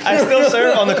 I still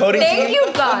serve on the coding team. Thank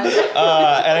you, God.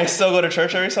 And I still go to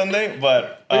church every Sunday,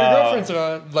 but your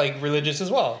girlfriend's like religious as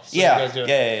well. So yeah, you guys do it.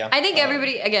 yeah. I think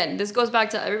everybody, again, this goes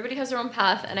back to everybody has their own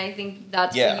path, and I think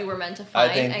that's what you were meant to find.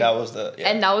 I think that was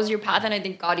and that was your path, and I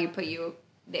think God, you put you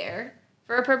there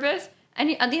for a purpose.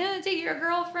 And at the end of the day, your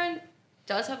girlfriend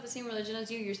does have the same religion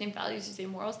as you, your same values, your same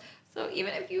morals. So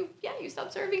even if you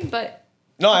stop serving, but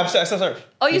no, I still serve.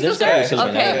 Oh, you still serve?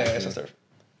 Okay. Yeah, I still serve.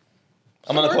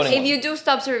 I'm on the coding. If you do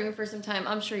stop serving for some time,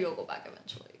 I'm sure you'll go back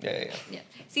eventually. Yeah.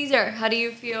 Caesar, how do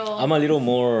you feel? I'm a little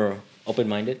more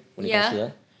open-minded when it comes to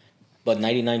that. But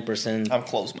 99%... I'm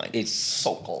closed-minded. It's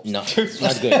so close. No, it's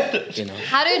not good, you know.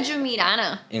 How did you meet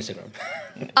Anna? Instagram.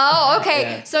 Oh, okay.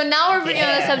 Yeah. So now we're bringing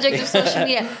on the subject of social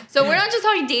media. So we're not just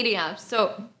talking dating apps.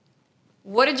 So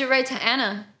what did you write to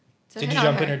Anna? Did you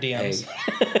jump in her DMs?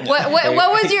 Hey. What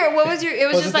was your? It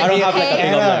was just like, I don't have like a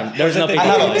pickup line. There's no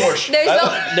pickup line.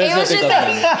 It was just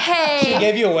like, hey. She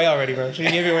gave you away already, bro. She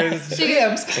gave you away.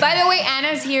 DMs. By the way,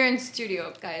 Anna's here in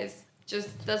studio, guys.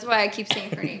 Just that's why I keep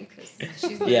saying her name because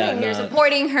she's here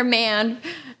supporting her man.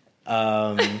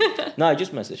 No, I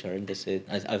just messaged her and that's it.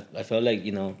 I felt like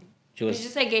she was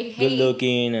just like, hey, good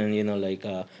looking and like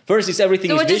first it's everything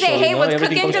so is visual. So you say, hey, what's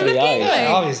cooking good looking? Like,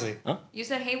 obviously. Huh? You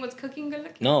said, hey, what's cooking good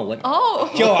looking? No, what?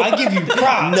 Oh. Yo, I give you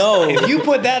props. No. If you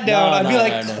put that down, I'd be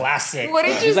like, classic. What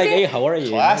did you She's say? like, hey, how are you?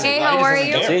 Classic. Hey, how are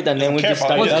you? That's it, and then we just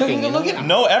started talking.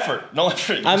 No effort.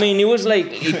 I mean, it was like,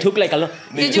 it took like a long...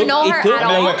 Did you know her at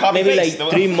all? Maybe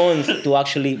like 3 months to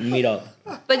actually meet up.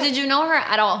 But did you know her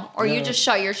at all? Or you just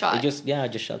shot your shot? I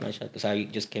just shot my shot because I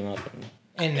just came up.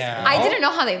 And I didn't know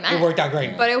how they met. It worked out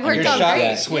great. But it worked out great.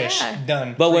 Yeah. Swish. Yeah.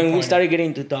 Done. But when we started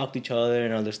getting to talk to each other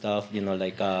and other stuff,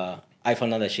 I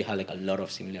found out that she had like a lot of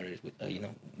similarities with,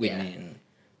 with me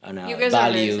and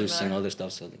values and other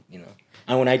stuff. So,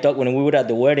 And when we were at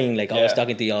the wedding, like I was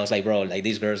talking to you, I was like, bro, like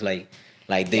these girls like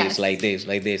this, like this,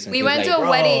 like this. And we went to a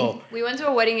wedding. We went to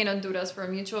a wedding in Honduras for a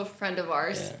mutual friend of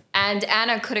ours. And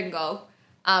Anna couldn't go.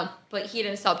 But he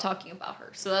didn't stop talking about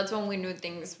her. So that's when we knew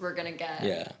things were going to get...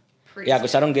 Yeah.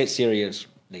 Because I don't get serious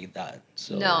like that.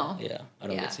 So no. Yeah, I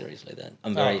don't get serious like that.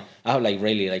 I have like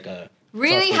really like a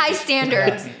really high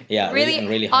standards. Yeah,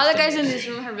 really high all the guys in this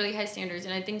room have really high standards,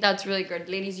 and I think that's really good.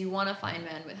 Ladies, you want to find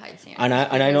men with high standards. And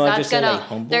I know I just said like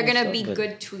humble. They're gonna be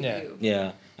good to you.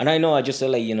 Yeah, and I know I just said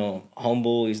like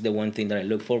humble is the one thing that I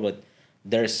look for, but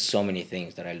there's so many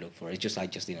things that I look for. It's just I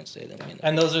just didn't say them.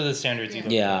 And those are the standards you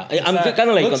look for. I'm kind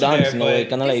of like honest,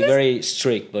 kind of like very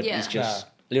strict, but it's just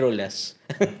a little less.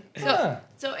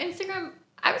 So Instagram,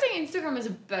 I would say Instagram is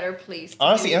a better place.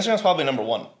 Honestly, Instagram's probably number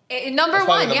one. Number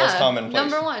one, the most common place.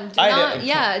 Number one.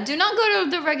 Do not go to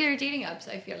the regular dating apps.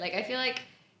 I feel like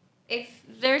if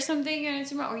there's something on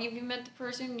Instagram or you met the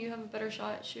person, you have a better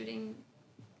shot at shooting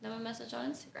them a message on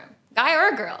Instagram, guy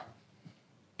or girl.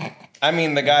 I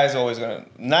mean, the guy's always gonna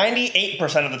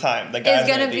 98% of the time the guy's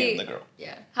gonna be the girl.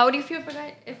 Yeah. How would you feel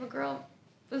if a girl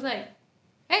was like,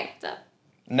 "Hey, what's up?"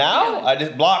 Now I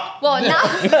just block. Well, now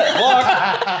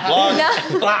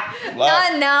block.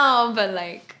 Not now, but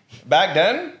like back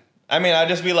then. I mean, I'd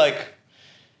just be like,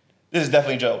 "This is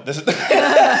definitely Joe. This is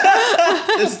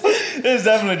this is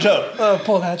definitely Joe."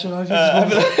 Pull that shit on.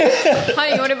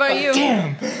 Honey, what about you?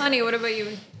 Damn. Honey, what about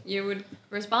you? You would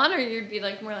respond, or you'd be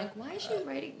like more like, "Why is she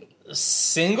writing me?"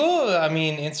 Single? I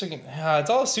mean, Instagram. It's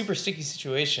all a super sticky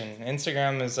situation.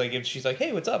 Instagram is like if she's like,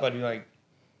 "Hey, what's up?" I'd be like.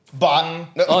 Bot.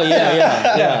 Oh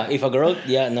yeah. If a girl, no.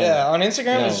 Yeah, on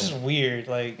Instagram it's just weird.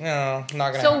 Like, no,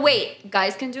 not gonna. So happen. wait,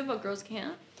 guys can do, but girls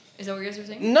can't. Is that what you guys are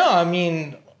saying? No, I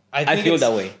mean, I feel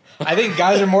that way. I think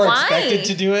guys are more expected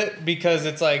to do it because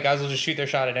it's like guys will just shoot their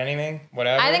shot at anything,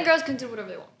 whatever. I think girls can do whatever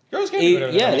they want. Girls can do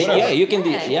whatever they want. You can do.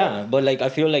 Yeah, but like I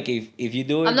feel like if you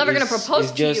do it, I'm never gonna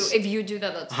propose to you if you do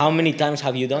that. That's how many times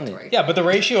have you done it? Yeah, but the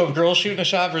ratio of girls shooting a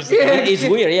shot versus it's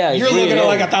weird. Yeah, you're looking at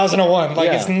like 1,001.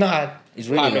 Like it's not. It's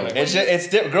really popular. It's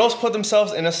girls put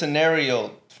themselves in a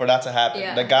scenario for that to happen.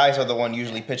 Yeah. The guys are the one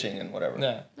usually pitching and whatever.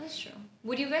 Yeah, that's true.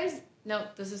 Would you guys? No,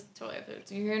 this is totally different.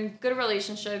 So you're in a good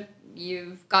relationship.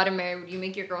 You've gotten married. You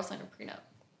make your girl sign a prenup.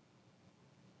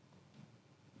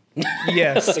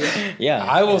 Yes. Yeah.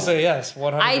 I will say yes.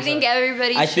 100%. I think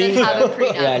everybody should have a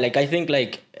prenup. Yeah, like I think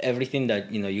like everything that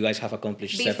you guys have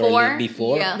accomplished separately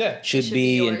before should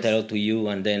be entitled to you,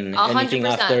 and then 100%. Anything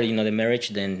after the marriage,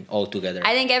 then all together.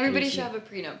 I think everybody should have a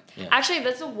prenup. Yeah. Actually,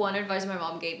 that's the one advice my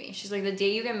mom gave me. She's like, the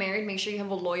day you get married, make sure you have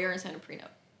a lawyer and sign a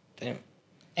prenup. Damn.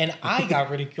 And I got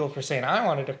ridiculed for saying I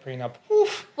wanted a prenup.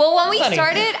 Oof. Well, when we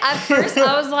started, at first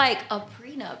I was like, a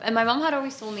prenup. And my mom had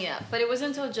always told me that. But it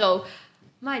wasn't until Joe,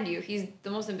 mind you, he's the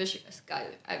most ambitious guy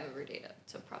I've ever dated.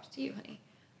 So props to you, honey.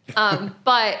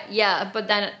 But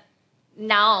then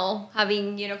now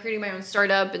having, creating my own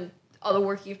startup and all the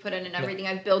work you've put in and everything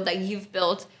I've built that you've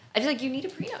built, I feel like you need a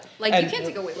prenup. Like, you can't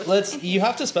take away with You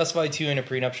have to specify, too, in a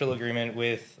prenuptial agreement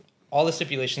with all the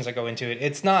stipulations that go into it.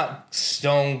 It's not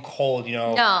stone cold,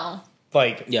 No.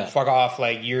 Like, fuck off,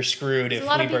 like, you're screwed if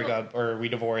we break up or we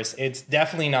divorce. It's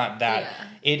definitely not that.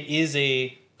 Yeah. It is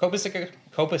a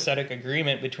copacetic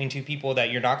agreement between two people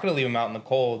that you're not going to leave them out in the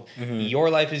cold. Mm-hmm.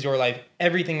 Your life is your life.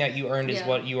 Everything that you earned is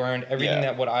what you earned. Everything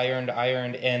that what I earned.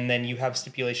 And then you have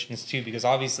stipulations too, because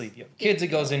obviously if you have kids, it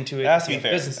goes into it. It has to be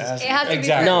fair. It has to be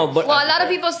fair. No, but a lot of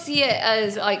people see it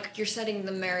as like you're setting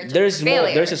the marriage. There's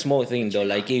a small thing though.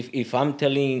 Like if I'm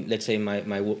telling, let's say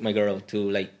my girl to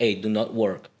like, hey, do not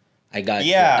work. I got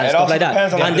and stuff like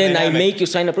that, and then I make you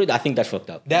sign a prenup. I think that's fucked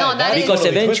up. Because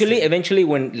eventually,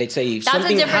 when let's say if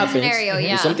something happens,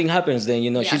 if something happens, then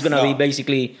she's gonna be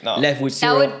basically left with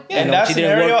zero. She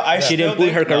didn't work. She didn't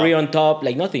put her career on top,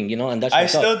 like nothing, and that's. I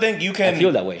still think you can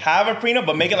feel that way. Have a prenup,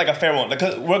 but make it like a fair one.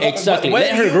 Because exactly,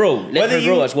 let her grow. Let her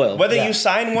grow as well. Whether you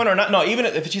sign one or not, no, even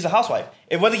if she's a housewife,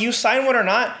 whether you sign one or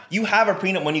not, you have a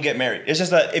prenup when you get married. It's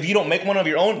just that if you don't make one of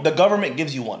your own, the government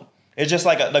gives you one. It's just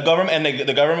like the government, and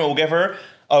the government will give her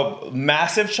a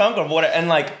massive chunk of what. And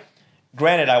like,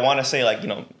 granted, I want to say like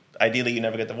ideally you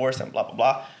never get divorced and blah blah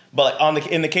blah. But like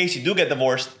in the case you do get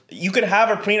divorced, you can have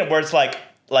a prenup where it's like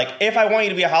if I want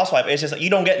you to be a housewife, it's just like you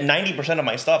don't get 90% of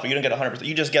my stuff, or you don't get 100%.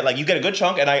 You just get you get a good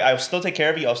chunk, and I'll still take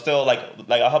care of you. I'll still like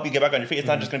I'll help you get back on your feet. It's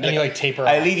not just gonna be and you taper.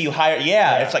 I leave you higher.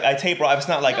 Yeah, it's like I taper off. It's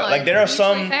not like there are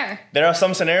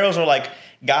some scenarios where like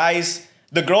guys.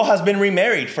 The girl has been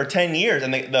remarried for 10 years,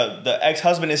 and the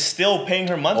ex-husband is still paying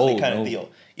her monthly kind of deal.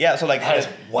 Yeah, so like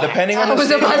depending on the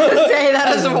state, I was about to say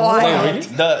that is wild.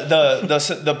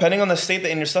 The depending on the state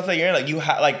that in your stuff that you're in, like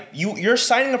you're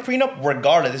signing a prenup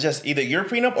regardless. It's just either your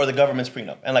prenup or the government's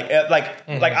prenup. And like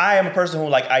I am a person who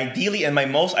like ideally in my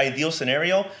most ideal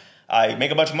scenario, I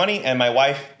make a bunch of money and my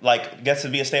wife like gets to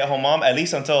be a stay-at-home mom at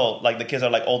least until like the kids are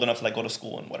like old enough to like go to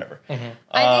school and whatever.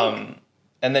 Mm-hmm.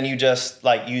 And then you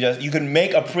can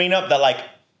make a prenup that like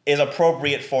is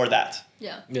appropriate for that.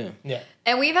 Yeah.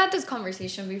 And we've had this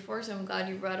conversation before, so I'm glad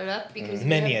you brought it up because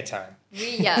many a time.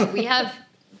 We have.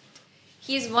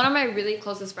 He's one of my really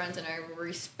closest friends, and I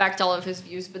respect all of his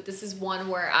views. But this is one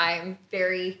where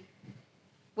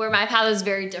where my path is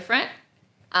very different,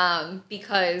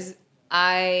 because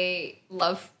I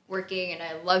love working and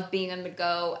I love being on the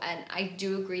go, and I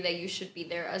do agree that you should be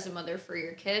there as a mother for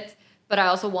your kids. But I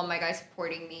also want my guy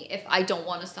supporting me if I don't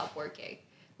want to stop working.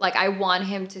 Like, I want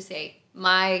him to say,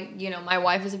 my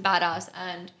wife is a badass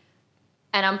and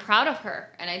I'm proud of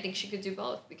her. And I think she could do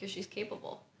both because she's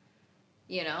capable.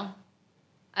 I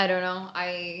don't know.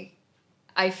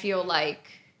 I feel like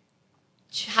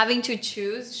having to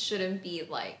choose shouldn't be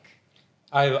like...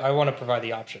 I want to provide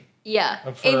the option. Yeah.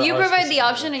 If you provide the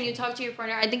option and you talk to your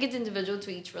partner, I think it's individual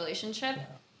to each relationship. Yeah.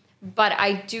 But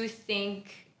I do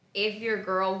think... if your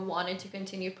girl wanted to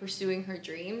continue pursuing her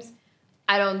dreams,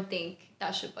 I don't think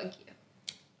that should bug you.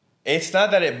 It's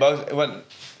not that it bugs.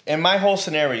 In my whole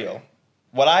scenario,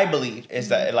 what I believe is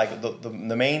that like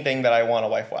the main thing that I want a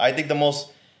wife for. I think the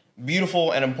most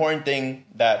beautiful and important thing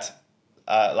that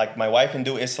like my wife can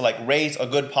do is to like raise a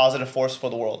good positive force for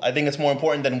the world. I think it's more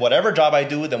important than whatever job I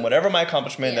do, than whatever my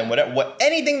accomplishment, than whatever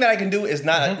anything that I can do is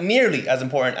not nearly as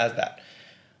important as that.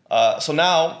 So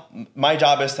now my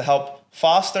job is to help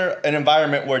foster an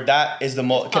environment where that is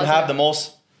can have the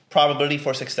most probability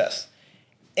for success.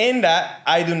 In that,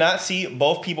 I do not see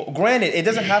both people. Granted,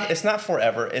 it's not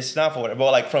forever. It's not for whatever.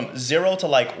 But like from 0 to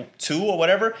like 2 or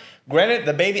whatever. Granted,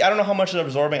 the baby, I don't know how much it's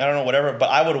absorbing. I don't know whatever. But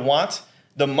I would want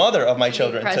the mother of my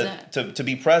children to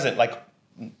be present like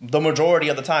the majority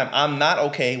of the time. I'm not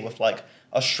okay with like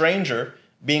a stranger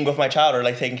being with my child or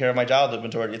like taking care of my child the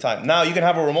majority of the time. Now you can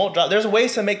have a remote job. There's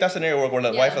ways to make that scenario work where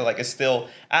the wife is like is still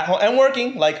at home and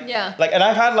working. Like and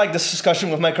I've had like this discussion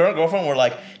with my current girlfriend where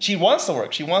like she wants to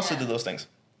work. She wants to do those things.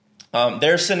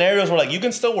 There's scenarios where like you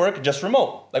can still work just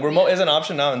remote. Like remote is an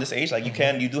option now in this age. Like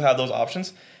you do have those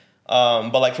options.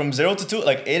 But like from 0 to 2,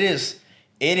 like it is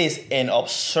an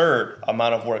absurd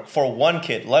amount of work for one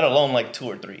kid, let alone like 2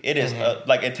 or 3. It is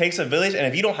like it takes a village, and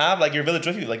if you don't have like your village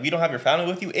with you, like if you don't have your family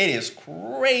with you, it is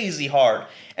crazy hard.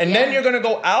 And then you're gonna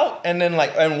go out and then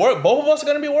like and work. Both of us are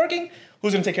gonna be working.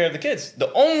 Who's gonna take care of the kids?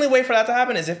 The only way for that to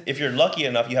happen is if you're lucky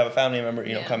enough, you have a family member,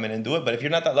 come in and do it. But if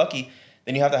you're not that lucky,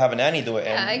 then you have to have a nanny do it.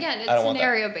 Yeah, and again, it's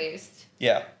scenario based.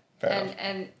 Yeah, fair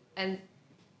enough. And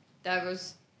that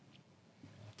goes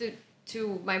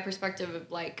to my perspective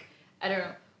of like, I don't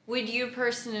know, would you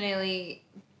personally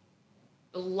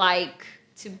like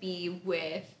to be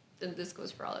with, and this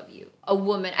goes for all of you, a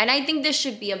woman? And I think this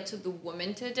should be up to the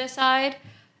woman to decide,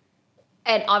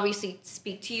 and obviously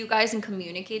speak to you guys and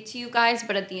communicate to you guys,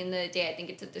 but at the end of the day, I think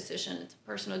it's a decision, it's a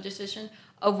personal decision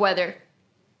of whether,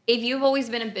 if you've always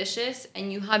been ambitious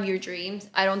and you have your dreams,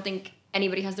 I don't think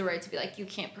anybody has the right to be like, you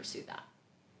can't pursue that.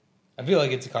 I feel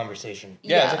like it's a conversation.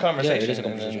 Yeah, it's a conversation. Yeah, it is a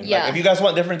conversation. Like, if you guys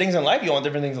want different things in life, you want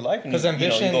different things in life. Because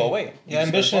ambition, you go away.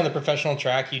 Ambition in the professional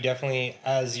track, you definitely,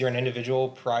 as you're an individual,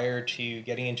 prior to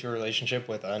getting into a relationship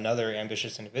with another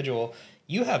ambitious individual,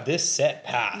 you have this set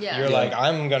path. Yeah. You're like,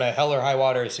 I'm going to hell or high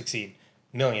water succeed.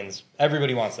 Millions.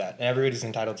 Everybody wants that. And everybody's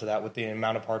entitled to that with the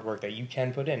amount of hard work that you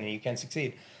can put in and you can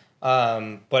succeed.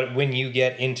 But when you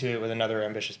get into it with another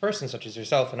ambitious person, such as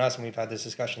yourself and us, and we've had this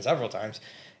discussion several times,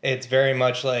 it's very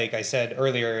much like I said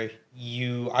earlier,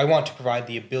 I want to provide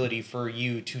the ability for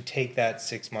you to take that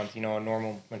 6 month, a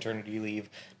normal maternity leave,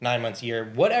 9 months a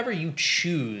year, whatever you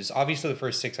choose. Obviously the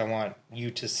first 6, I want you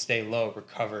to stay low,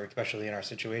 recover, especially in our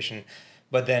situation.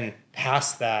 But then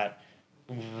past that,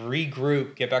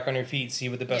 regroup, get back on your feet, see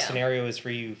what the best scenario is for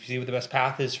you, see what the best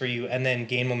path is for you, and then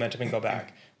gain momentum and go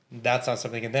back. That's not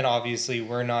something. And then obviously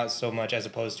we're not so much as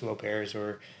opposed to au pairs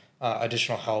or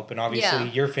additional help. And obviously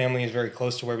your family is very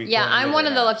close to where we I'm one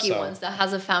of the lucky ones that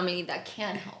has a family that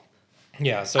can help.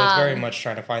 Yeah, so it's very much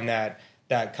trying to find that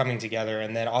coming together.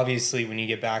 And then obviously when you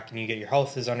get back and you get your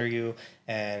health is under you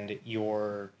and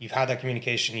you've had that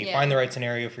communication, you find the right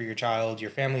scenario for your child,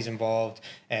 your family's involved,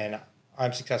 and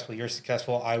I'm successful, you're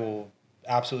successful, I will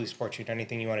absolutely support you in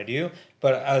anything you want to do.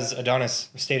 But as Adonis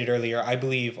stated earlier, I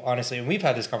believe, honestly, and we've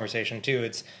had this conversation too,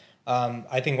 it's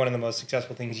I think one of the most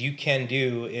successful things you can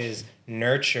do is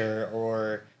nurture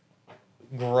or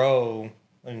grow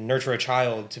and nurture a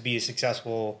child to be a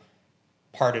successful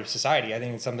part of society. I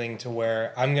think it's something to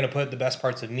where I'm going to put the best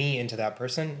parts of me into that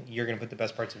person. You're going to put the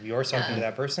best parts of yourself into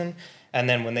that person. And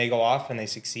then when they go off and they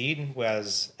succeed,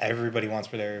 as everybody wants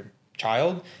for their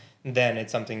child, then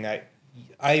it's something that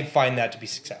I find that to be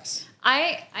success.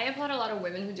 I applaud a lot of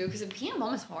women who do it because being a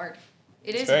mom is hard.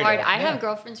 It is hard. I have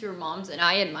girlfriends who are moms, and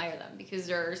I admire them because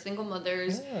they're single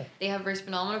mothers. Yeah. They have very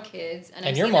phenomenal kids.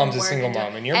 And your mom's a single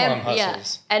mom, and your mom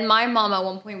hustles. Yeah. And my mom at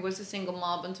one point was a single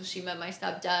mom until she met my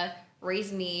stepdad,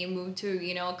 raised me, moved to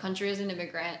a country as an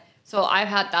immigrant. So I've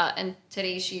had that, and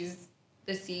today she's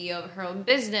the CEO of her own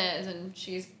business, and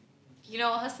she's a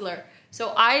hustler.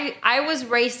 So I was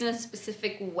raised in a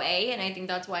specific way, and I think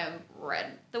that's why I'm bred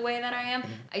the way that I am.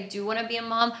 Mm-hmm. I do want to be a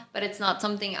mom, but it's not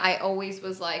something I always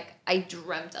was like, I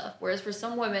dreamt of. Whereas for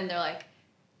some women, they're like,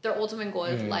 their ultimate goal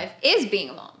in life is being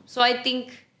a mom. So I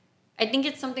think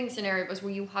it's something scenarios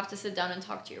where you have to sit down and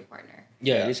talk to your partner.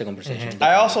 Yeah, it is a conversation. Mm-hmm.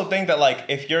 I also think that like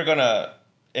if you're gonna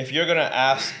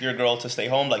ask your girl to stay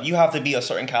home, like you have to be a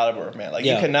certain caliber of man. Like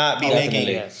you cannot be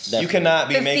you cannot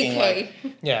be 50K. Making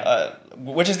like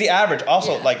which is the average.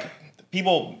 Also, like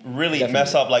people really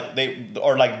mess up, like they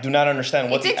or like do not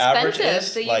understand what the average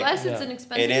is. The like, U.S. It's an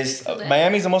expensive. It is.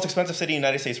 Miami's the most expensive city in the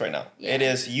United States right now. Yeah. It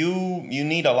is. You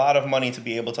need a lot of money to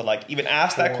be able to like even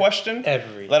ask that question.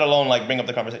 Let alone like bring up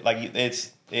the conversation. Like it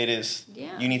is.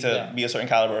 Yeah. You need to be a certain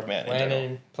caliber of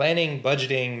man. Planning,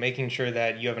 budgeting, making sure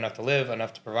that you have enough to live,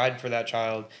 enough to provide for that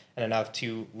child, and enough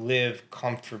to live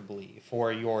comfortably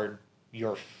for your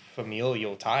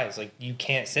familial ties. Like you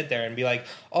can't sit there and be like,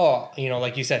 oh,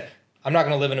 like you said, I'm not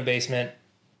going to live in a basement,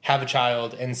 have a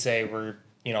child, and say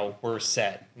we're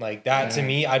set. Like that to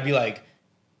me, I'd be like,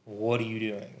 what are you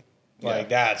doing? Like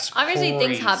that's obviously crazy.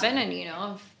 Things happen, and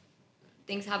if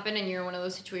things happen, and you're in one of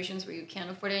those situations where you can't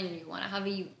afford it, and you want to have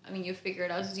you figure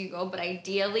it out as you go. But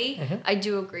ideally, I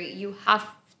do agree, you have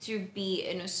to be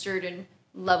in a certain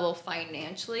level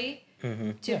financially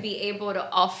to be able to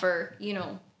offer,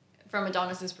 from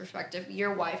Adonis's perspective,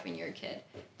 your wife and your kid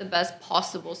the best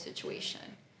possible situation.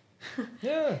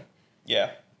 Yeah.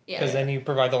 Because then you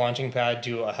provide the launching pad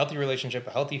to a healthy relationship,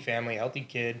 a healthy family, a healthy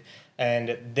kid,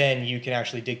 and then you can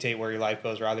actually dictate where your life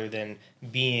goes rather than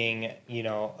being,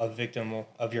 a victim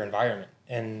of your environment.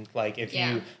 And like if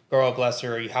you grow up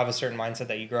lesser or you have a certain mindset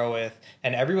that you grow with,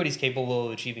 and everybody's capable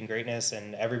of achieving greatness,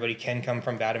 and everybody can come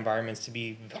from bad environments to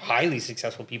be highly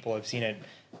successful people. I've seen it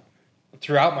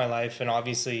throughout my life, and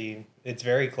obviously it's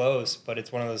very close, but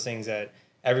it's one of those things that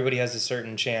everybody has a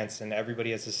certain chance and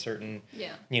everybody has a certain,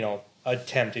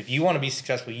 attempt. If you want to be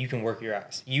successful, you can work your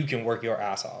ass. You can work your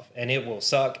ass off, and it will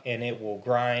suck and it will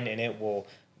grind and it will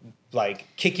like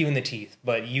kick you in the teeth,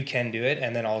 but you can do it.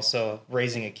 And then also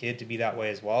raising a kid to be that way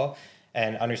as well,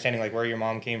 and understanding like where your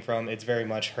mom came from. It's very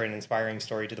much her an inspiring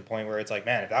story to the point where it's like,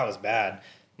 man, if that was bad,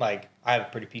 like I have a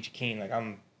pretty peachy keen. Like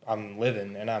I'm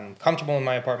living and I'm comfortable in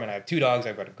my apartment. I have 2 dogs.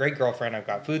 I've got a great girlfriend. I've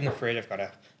got food in the fridge. I've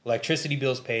got electricity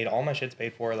bills paid. All my shit's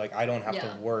paid for. Like I don't have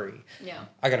to worry. Yeah.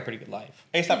 I got a pretty good life.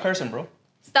 Hey, stop cursing, bro.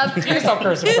 Stop. Stop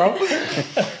cursing, bro.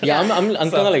 I'm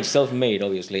kind of like self-made,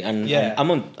 obviously, and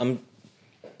I'm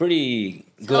pretty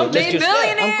good. Self-made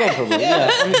billionaire. I'm comfortable.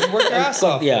 Yeah, Work your ass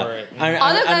off yeah. for it.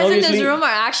 All the guys in this obviously- room are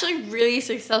actually really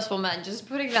successful men. Just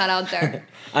putting that out there.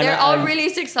 And They're all really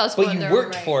successful. But in you their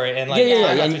worked own right. for it, and like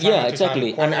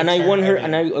exactly. And I want her,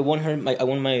 and I want her. I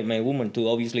want my woman to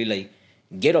obviously like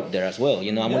get up there as well.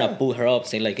 You know, I'm gonna pull her up,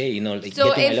 say like, hey, you know, like, So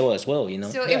get to my if- level as well. You know.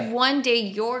 So if one day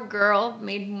your girl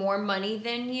made more money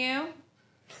than you,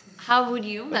 how would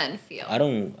you then feel?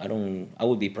 I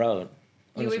would be proud.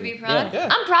 You would honestly. be proud? Yeah.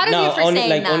 I'm proud of you for saying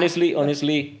like that.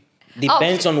 honestly,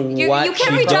 depends on you what can't she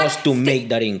reject does to make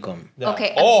that income.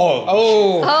 Okay.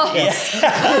 Oh.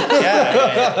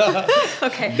 Yeah.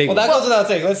 Okay. Big Well, that one. goes without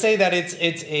saying. Let's say that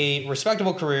it's a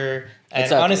respectable career, and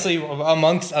Exactly. honestly,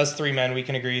 amongst us 3 men, we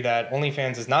can agree that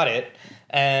OnlyFans is not it,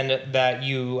 and that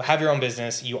you have your own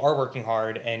business, you are working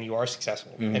hard, and you are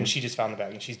successful. And she just found the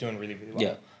bag, and she's doing really, really well.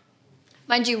 Yeah.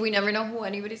 Mind you, we never know what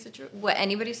anybody's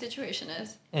situation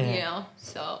is. Mm-hmm. You know,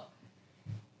 so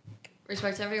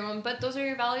respect to everyone. But those are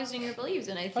your values and your beliefs,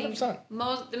 and I think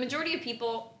 100%. the majority of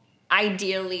people,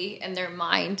 ideally in their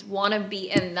mind, want to be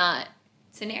in that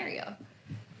scenario.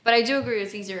 But I do agree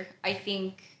with Caesar. I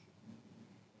think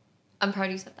I'm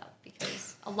proud you said that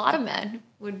because a lot of men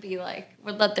would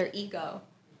let their ego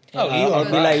I'll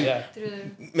be like,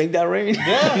 through. make that rain.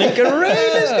 Yeah. Make it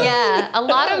rain. Yeah, a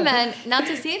lot of men. Not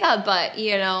to say that, but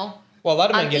you know. Well, a lot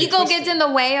of men get it ego twisted. gets in the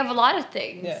way of a lot of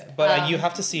things. Yeah, but you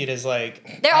have to see it as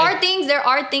like There are things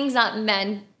that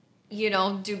men, you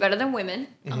know, do better than women,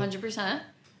 100%.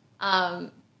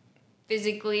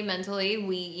 Physically, mentally,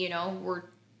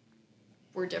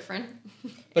 we're different.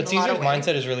 But in a lot Caesar's of ways.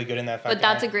 mindset is really good in that fact. But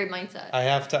that's a great mindset.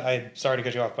 I'm sorry to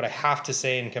cut you off, but I have to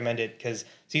say and commend it because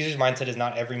Caesar's mindset is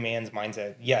not every man's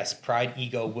mindset. Yes, pride,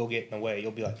 ego will get in the way.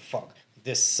 You'll be like, fuck,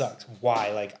 this sucks.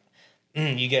 Why? Like,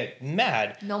 you get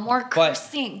mad. No more But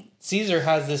cursing. Caesar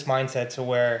has this mindset to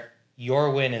where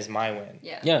your win is my win.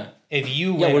 Yeah. Yeah. If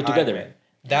you Yeah, win, we're together. I win.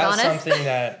 That's Honest? something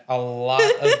that a lot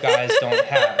of guys don't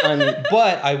have.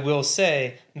 But I will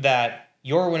say that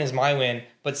your win is my win,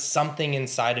 but something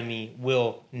inside of me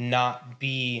will not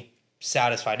be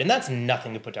satisfied. And that's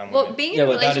nothing to put down with Well, it. being in Yeah, a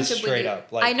but that is relationship with straight you,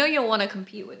 up, like- I know you'll want to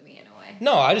compete with me in a way.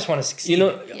 No, I just want to succeed. You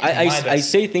know, Yeah. I My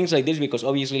best. say things like this because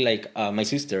obviously, like, my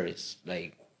sister is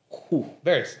like,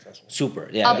 Very successful. super.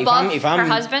 Yeah. Above if I'm her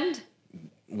husband?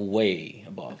 way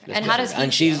above. let's And just how say does that. he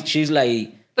And feel? she's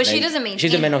like. But she like, doesn't maintain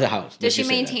She's the man him. of the house. Does she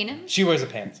maintain him? She wears the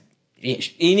pants.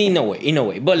 In a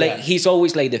way, but like Yeah. he's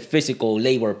always like the physical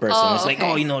labor person. Oh, It's like,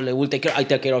 okay. oh, you know, like, I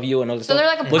take care of you and all this So stuff.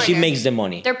 they're like a but she partner. makes the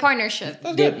money. Their partnership.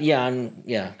 Yeah, and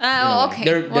yeah. Oh,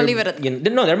 okay. We'll leave it at that. You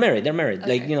know, they're married. They're married.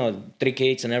 Like, Okay. you know, 3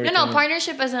 kids and No, everything. no,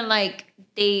 partnership isn't like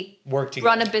they Work together.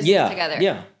 run a business Yeah, together.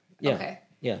 yeah. Okay.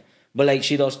 Yeah. But like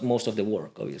she does most of the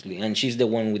work, obviously, and she's the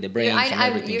one with the brains I- and I-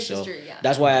 everything. your So sister, yeah.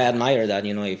 that's why I admire that.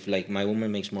 You know, if like my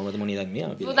woman makes more money than me,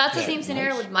 I'll be Well, like, that's the yeah, same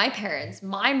scenario nice. with my parents.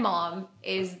 My mom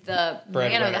is the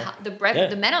man of the Breadwinner. Yeah.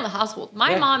 the man of the household.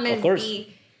 My Yeah, mom of is course. the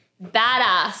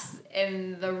badass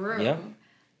in the room, Yeah.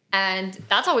 and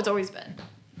that's how it's always been.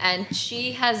 And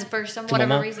she has, for some whatever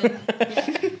mama. reason,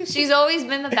 she's always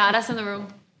been the badass in the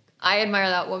room. I admire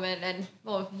that woman, and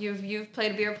well, you've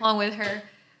played beer pong with her.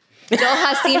 Joe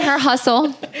has seen her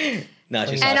hustle Nah,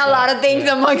 she's and awesome. a lot of things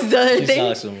amongst other She's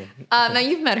things. awesome. Now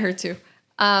you've met her too.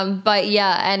 But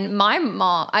yeah, and my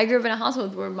mom, I grew up in a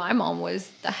household where my mom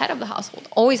was the head of the household,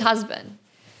 always has been.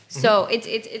 So it's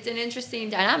an interesting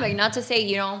dynamic. Not to say,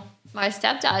 you know, my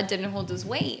stepdad didn't hold his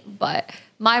weight, but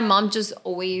my mom just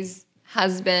always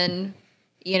has been,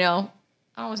 you know,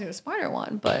 I don't want to say the smarter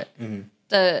one, but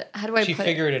how do I She put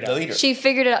figured it The out. leader. She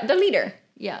figured it out. The leader.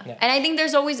 Yeah. Yeah. And I think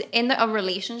there's always, in a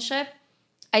relationship,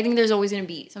 I think there's always going to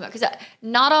be something. Because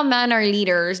not all men are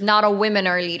leaders. Not all women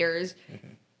are leaders.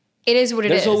 It is what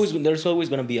it is. There's always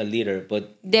going to be a leader,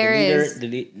 but There is.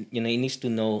 You know, he needs to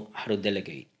know how to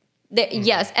delegate.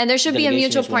 Yes. And there should be a Delegation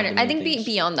mutual is one of partner. the I main think things.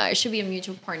 beyond that, it should be a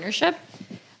mutual partnership.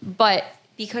 But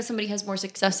because somebody has more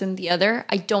success than the other,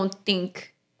 I don't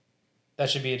think That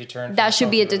should be a deterrent. that from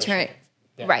should be a healthy deterrent. relationship.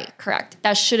 Yeah. Right. Correct.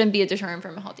 That shouldn't be a deterrent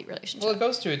from a healthy relationship. Well, it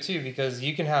goes to it too because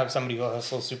you can have somebody who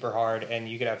hustles super hard and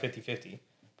you could have 50-50.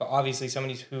 But obviously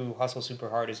somebody who hustles super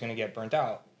hard is going to get burnt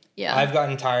out. Yeah. I've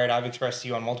gotten tired. I've expressed to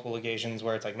you on multiple occasions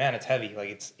where it's like, man, it's heavy. Like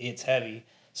it's heavy.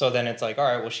 So then it's like, all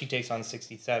right, well, she takes on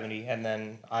 60-70 and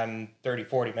then I'm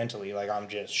 30-40 mentally. Like I'm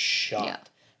just shot. Yeah.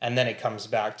 And then it comes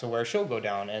back to where she'll go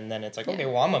down. And then it's like, Yeah. okay,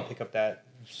 well, I'm going to pick up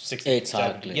 60,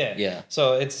 Exactly. 70. Yeah.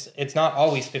 So it's not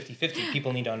always 50-50.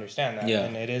 People need to understand that. Yeah.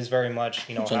 And it is very much,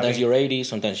 sometimes you're 80,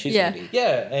 sometimes she's 80.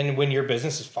 Yeah, and when your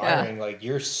business is firing, like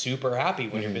you're super happy.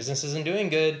 When your business isn't doing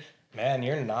good, man,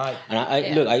 you're not. And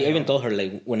I even told her,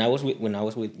 like, when I was with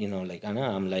like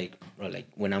Anna, I'm like,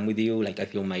 when I'm with you, like I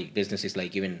feel my business is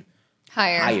like even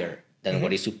higher than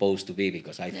what it's supposed to be,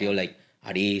 because I feel like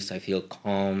at ease, I feel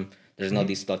calm. There's not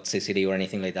this toxicity or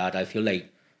anything like that. I feel like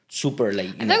super, like,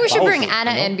 I think we should bring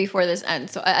Anna in before this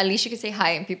ends, so at least she could say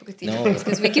hi and people could see her face,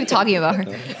 because we keep talking about her.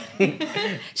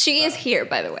 She is here,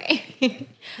 by the way.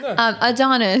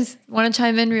 Adonis, want to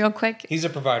chime in real quick? He's a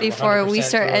provider before we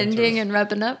start ending and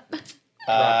wrapping up.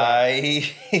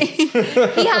 I He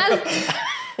has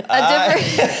a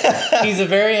different. He's a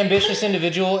very ambitious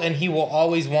individual, and he will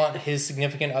always want his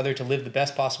significant other to live the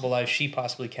best possible life she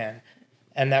possibly can,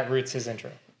 and that roots his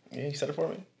intro. Yeah, you said it for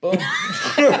me. Boom.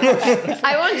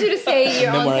 I want you to say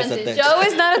your own Memorize sentence. that. Joe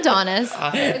is not Adonis.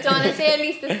 Adonis, say at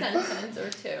least a sentence or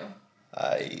two.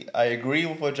 I agree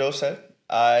with what Joe said.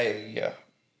 Get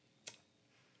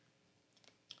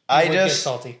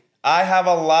salty. I have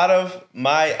a lot of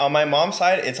on my mom's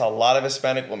side. It's a lot of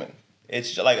Hispanic women.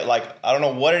 It's just like I don't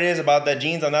know what it is about that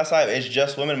genes on that side. It's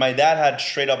just women. My dad had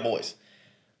straight up boys.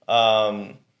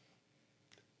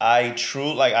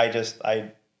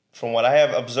 From what I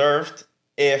have observed,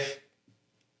 if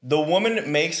the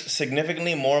woman makes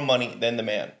significantly more money than the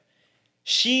man,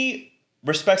 she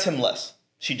respects him less.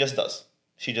 She just does.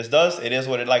 She just does. It is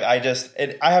what it like. I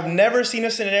have never seen a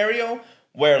scenario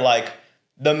where like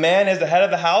the man is the head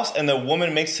of the house and the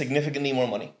woman makes significantly more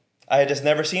money. I had just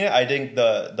never seen it. I think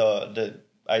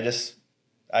I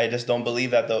just don't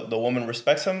believe that the woman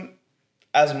respects him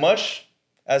as much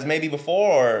as maybe before,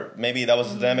 or maybe that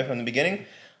was the dynamic from the beginning.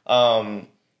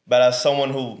 But as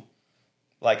someone who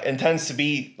like intends to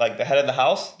be like the head of the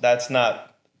house, that's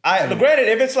not. Granted,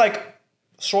 if it's like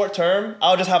short term,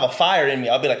 I'll just have a fire in me.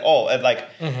 I'll be like, oh, like.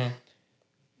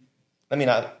 Let me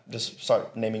not just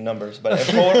start naming numbers, but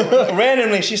if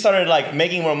randomly she started like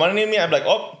making more money than me, I'd be like,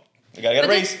 oh, you gotta get a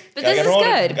raise. But this is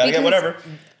good. Gotta get whatever.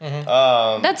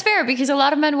 That's fair, because a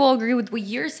lot of men will agree with what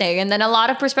you're saying, and then a lot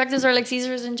of perspectives are like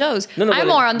Caesar's and Joe's. I'm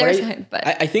more on their side, but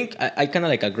I think I kind of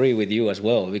like agree with you as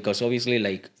well, because obviously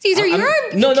like Caesar,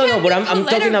 but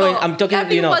I'm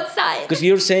talking you know, what side? because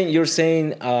you're saying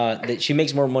that she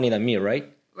makes more money than me,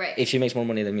 right? Right. If she makes more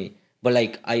money than me, but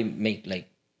like I make like,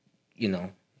 you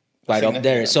know, right up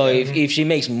there. So if she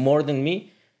makes more than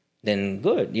me, then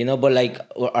good, you know. But like,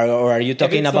 or are you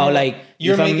talking about like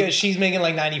she's making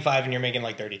like 95 and you're making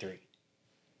like 33?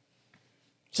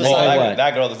 So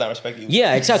that girl does not respect you.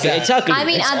 Yeah, exactly. I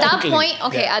mean, at that point,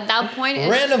 at that point,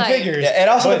 it's random like, figures. Yeah, it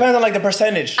also depends on like the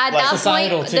percentage. At like, that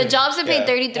point, the jobs that pay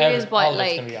 33 is what,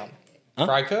 like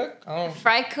fry cook?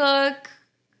 fry cook.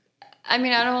 I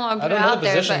mean, I don't want to put it know out the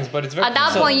there, positions, but it's very at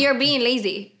that consistent. point, you're being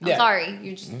lazy. I'm sorry,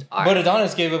 you just are. But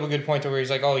Adonis gave up a good point to where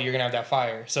he's like, oh, you're gonna have that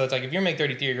fire. So it's like if you're making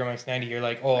 33, you're gonna make 90. You're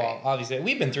like, oh, obviously,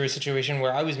 we've been through a situation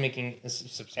where I was making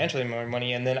substantially more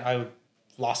money, and then I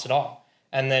lost it all.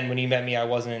 And then when he met me, I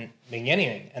wasn't making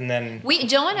anything. And then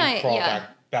Joe and I,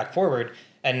 back forward,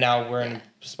 and now we're in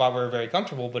a spot where we're very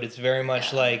comfortable. But it's very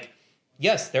much like,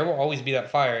 yes, there will always be that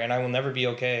fire, and I will never be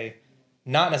okay.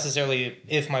 Not necessarily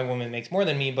if my woman makes more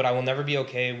than me, but I will never be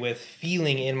okay with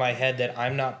feeling in my head that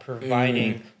I'm not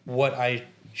providing what I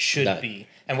should be.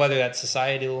 And whether that's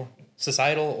societal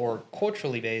or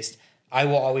culturally based, I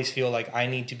will always feel like I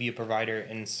need to be a provider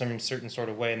in some certain sort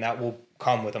of way, and that will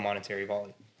come with a monetary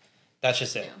value. That's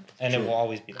just it. And it will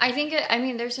always be that. I think,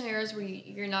 there's scenarios where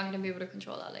you're not going to be able to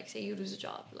control that. Like, say you lose a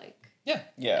job, like...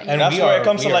 Yeah, and that's where it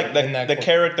comes to like the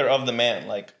character of the man.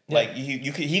 Like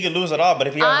he could lose it all, but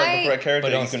if he has like the correct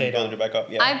character, he can build it back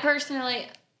up. Yeah. I personally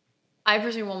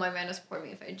want my man to support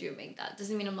me if I do make that.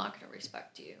 Doesn't mean I'm not going to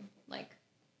respect you. Like,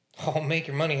 oh, make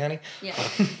your money, honey. Yeah.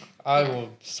 I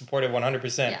will support it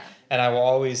 100%, and I will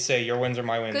always say your wins are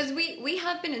my wins. Because we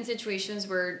have been in situations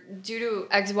where, due to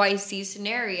XYZ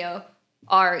scenario,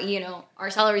 our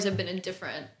salaries have been in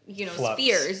different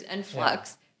spheres and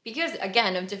flux. Because,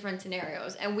 again, of different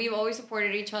scenarios. And we've always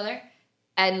supported each other.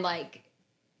 And, like,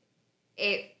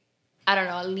 I don't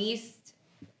know, at least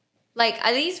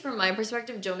from my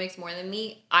perspective, Joe makes more than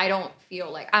me. I don't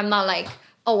feel like, I'm not like,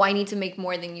 oh, I need to make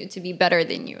more than you to be better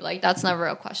than you. Like, that's never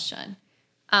a question.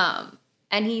 And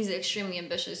he's extremely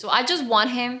ambitious. So I just want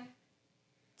him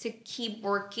to keep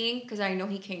working because I know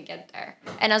he can get there.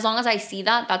 And as long as I see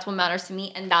that, that's what matters to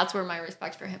me. And that's where my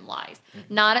respect for him lies.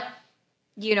 Not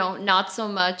so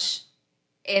much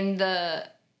in the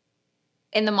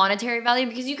monetary value,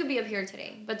 because you could be up here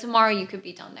today, but tomorrow you could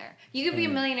be down there. You could be a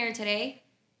millionaire today,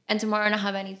 and tomorrow not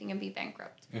have anything and be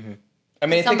bankrupt. I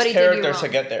mean, it takes character to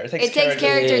get there. It takes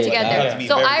character to get there.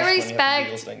 So I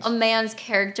respect a man's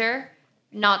character,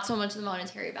 not so much the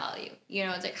monetary value. You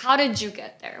know, it's like, how did you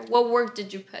get there? What work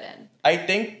did you put in? I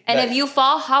think... And if you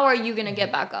fall, how are you going to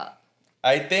get back up?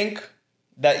 I think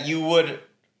that you would,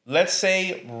 let's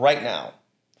say right now,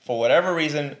 for whatever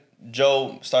reason,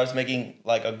 Joe starts making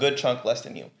like a good chunk less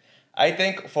than you. I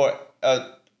think for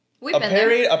a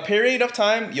period of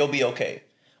time, you'll be okay.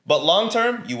 But long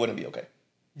term, you wouldn't be okay.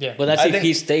 Yeah. But that's if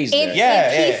he stays there.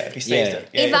 If he stays there.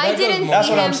 Yeah, if I didn't that's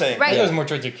what I'm saying. Right. That goes more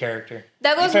towards your character.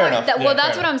 That goes fair more. Enough. Well,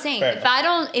 that's what I'm saying. Fair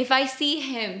If I see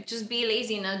him just be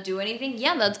lazy and not do anything,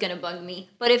 yeah, that's gonna bug me.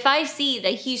 But if I see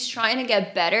that he's trying to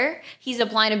get better, he's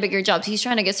applying to bigger jobs, he's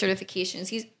trying to get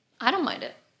certifications, I don't mind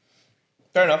it.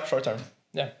 Fair enough. Short term.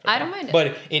 Yeah, I don't mind it.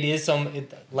 But it is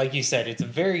like you said, it's a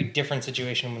very different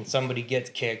situation when somebody gets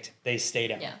kicked, they stay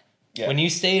down. Yeah. When you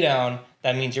stay down,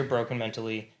 that means you're broken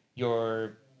mentally.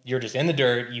 You're just in the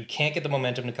dirt. You can't get the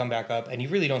momentum to come back up, and you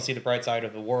really don't see the bright side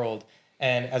of the world.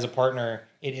 And as a partner,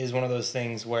 it is one of those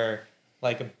things where,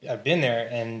 like, I've been there,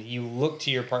 and you look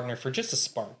to your partner for just a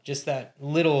spark, just that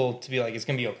little to be like, it's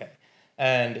gonna be okay.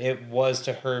 And it was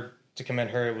to commend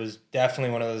her. It was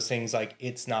definitely one of those things like,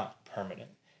 it's not permanent.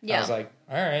 Yeah. I was like,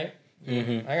 all right,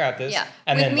 I got this. Yeah.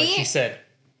 And with then, like she said,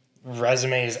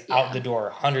 resumes out the door,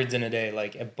 hundreds in a day.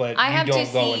 Like, but you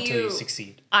don't go until you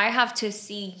succeed. I have to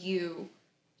see you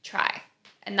try,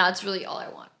 and that's really all I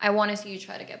want. I want to see you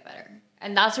try to get better,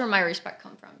 and that's where my respect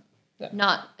comes from,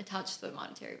 not attached to the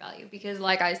monetary value. Because,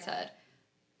 like I said,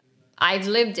 I've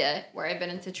lived it where I've been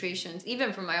in situations,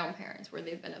 even from my own parents, where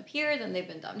they've been up here, then they've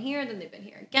been down here, then they've been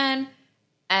here again,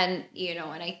 and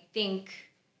and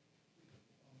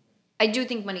I do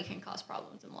think money can cause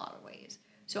problems in a lot of ways.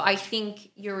 So I think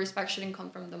your respect shouldn't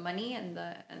come from the money and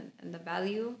the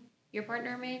value your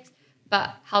partner makes,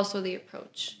 but how so they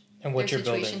approach and what their you're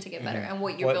situation building to get better and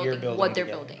what you're building, what they're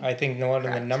building. I think one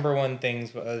of the number one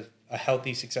things a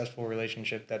healthy, successful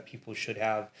relationship that people should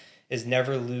have is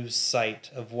never lose sight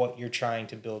of what you're trying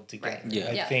to build together. Right.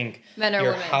 Yeah. I think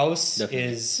your house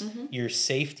is your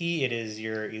safety. It is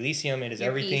your Elysium. It is your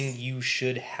everything peace. You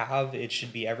should have. It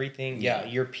should be everything. Yeah,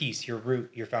 your peace, your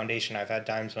root, your foundation. I've had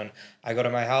times when I go to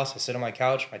my house, I sit on my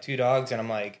couch, my 2 dogs, and I'm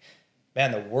like,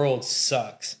 man, the world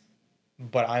sucks,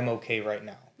 but I'm okay right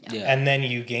now. Yeah. And then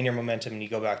you gain your momentum and you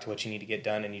go back to what you need to get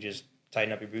done and you just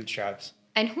tighten up your bootstraps.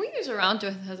 And who you surround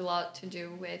with has a lot to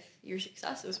do with your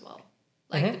success as well.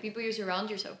 Like, the people you surround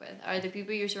yourself with. Are the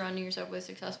people you're surrounding yourself with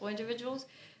successful individuals?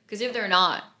 Because if they're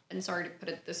not, and sorry to put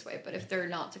it this way, but if they're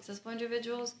not successful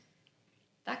individuals,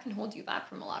 that can hold you back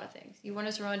from a lot of things. You want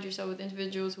to surround yourself with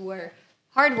individuals who are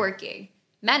hardworking,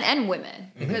 men and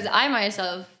women. Because I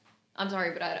myself, I'm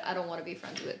sorry, but I don't want to be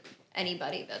friends with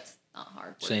anybody that's not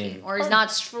hardworking or is not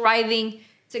striving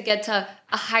to get to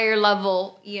a higher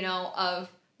level, of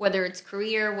whether it's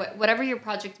career, whatever your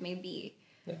project may be.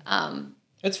 Yeah.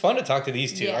 It's fun to talk to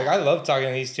these two. Yeah. Like, I love talking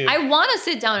to these two. I want to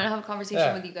sit down and have a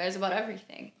conversation with you guys about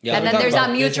everything. Yeah, and then there's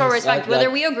that mutual respect, whether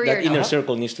we agree or not. That inner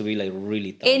circle needs to be, like,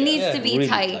 really tight. It needs to be really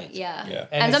tight. Yeah.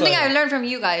 And something I learned from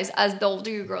you guys, as the older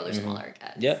you grow, the smaller it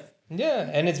gets. Yeah. Yeah,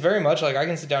 and it's very much like I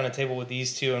can sit down at a table with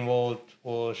these two and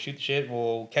we'll shoot the shit,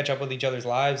 we'll catch up with each other's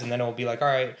lives, and then it'll be like, all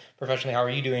right, professionally, how are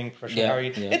you doing? Professionally, how are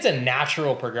you? Yeah. It's a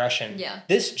natural progression. Yeah.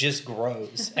 This just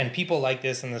grows, and people like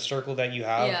this in the circle that you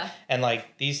have. Yeah. And,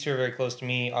 like, these two are very close to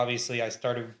me. Obviously,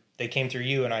 they came through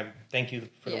you, and I thank you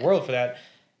for the world for that.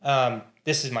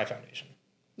 This is my foundation.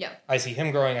 Yeah. I see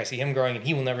him growing, and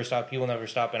he will never stop,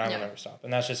 and I will never stop,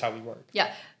 and that's just how we work.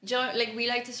 Yeah. Like, we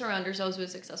like to surround ourselves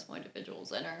with successful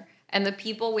individuals, and the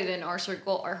people within our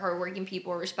circle are hardworking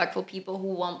people, respectful people who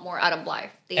want more out of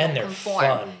life. They don't conform.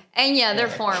 Fun. And they're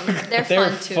fun. They're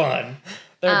fun too.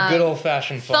 They're good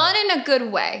old-fashioned fun. Fun in a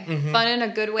good way. Mm-hmm. Fun in a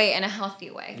good way and a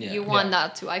healthy way. Yeah. You want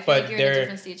that too. I feel like you're in a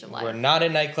different stage of life. We're not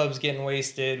in nightclubs getting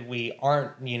wasted. We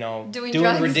aren't,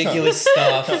 doing ridiculous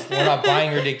stuff. We're not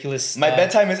buying ridiculous stuff. My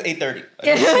bedtime is 8:30.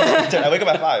 I wake up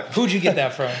at 5. Who'd you get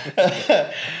that from?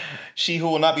 She who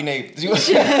will not be named. I was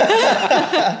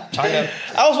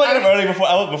waking up early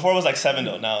before it was like 7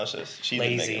 though. Now it's just she's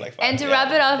lazy. Like 5. And to wrap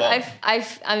it up,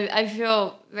 I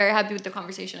feel very happy with the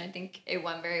conversation. I think it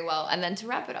went very well. And then to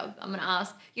wrap it up, I'm gonna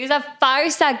ask you guys have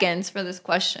 5 seconds for this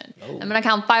question. Oh. I'm gonna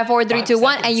count 5, 4, 3, 2,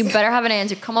 1, and you better have an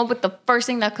answer. Come up with the first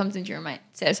thing that comes into your mind.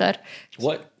 Cesar.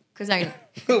 What? Because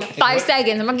 5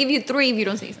 seconds. I'm gonna give you 3 if you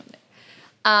don't say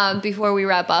something. Before we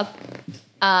wrap up,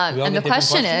 and the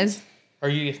question is, are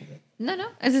you? No.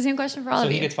 It's the same question for all of you.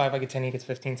 So he gets 5, I get 10, he gets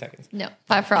 15 seconds. No,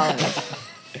 5 for all of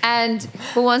you. And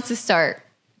who wants to start?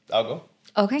 I'll go.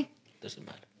 Okay. Doesn't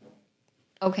matter.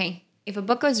 Okay. If a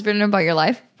book was written about your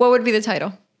life, what would be the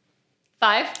title?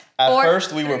 5, 4. At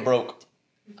first, we were broke.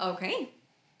 Okay.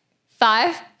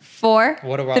 5, 4.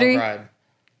 What a wild 3. ride.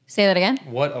 Say that again.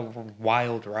 What a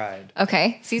wild ride.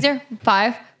 Okay. Caesar.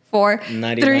 5, 4,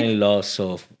 99 3, Laws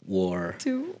of War.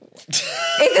 2.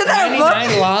 Isn't that a book?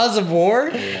 99 Laws of War?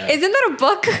 Yeah. Isn't that a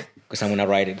book? Because I'm gonna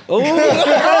write it. Oh,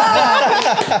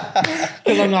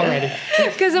 Because I'm not ready.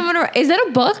 Because I'm gonna. Is that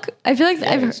a book? I feel like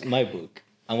yeah, I've it's heard. my book.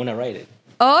 I wanna write it.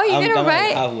 Oh, you're I'm gonna like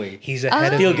write. halfway. He's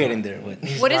ahead of Still me. getting there. But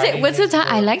What is it? writing What's the his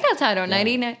title? I book. like that title.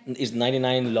 99. it's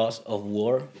 99 Laws of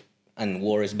War, and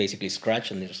war is basically scratch,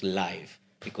 and there's life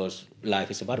because life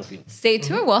is a battlefield. Stay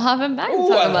tuned. We'll have him back and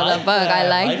talk about that book. I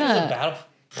like Life is a that. battle.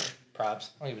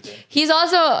 Props. I'll give it to him. He's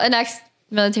also an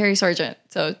ex-military sergeant,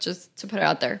 so just to put it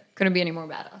out there, couldn't be any more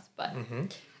badass. But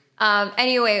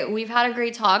anyway, we've had a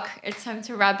great talk. It's time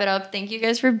to wrap it up. Thank you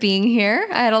guys for being here.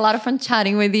 I had a lot of fun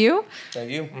chatting with you. Thank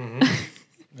you.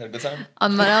 Had a good time.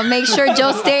 I'm gonna make sure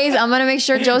Joe stays. I'm gonna make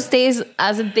sure Joe stays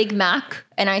as a Big Mac,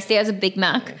 and I stay as a Big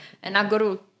Mac, and not go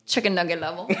to chicken nugget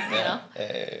level. You know,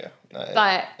 Yeah.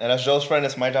 but And as Joe's friend,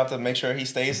 it's my job to make sure he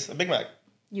stays a Big Mac.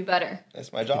 you better.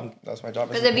 That's my job. That's my job.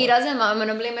 Because if he doesn't, I'm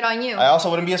gonna blame it on you. I also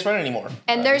wouldn't be his friend anymore.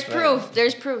 And there's proof.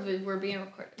 There's proof. We're being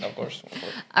recorded. Of course.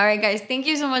 All right, guys. Thank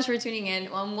you so much for tuning in.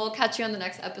 We'll catch you on the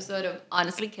next episode of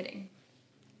Honestly Kidding.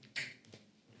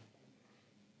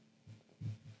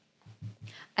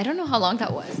 I don't know how long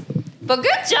that was, but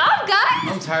good job,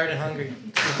 guys. I'm tired and hungry.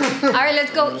 All right,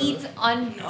 let's go eat on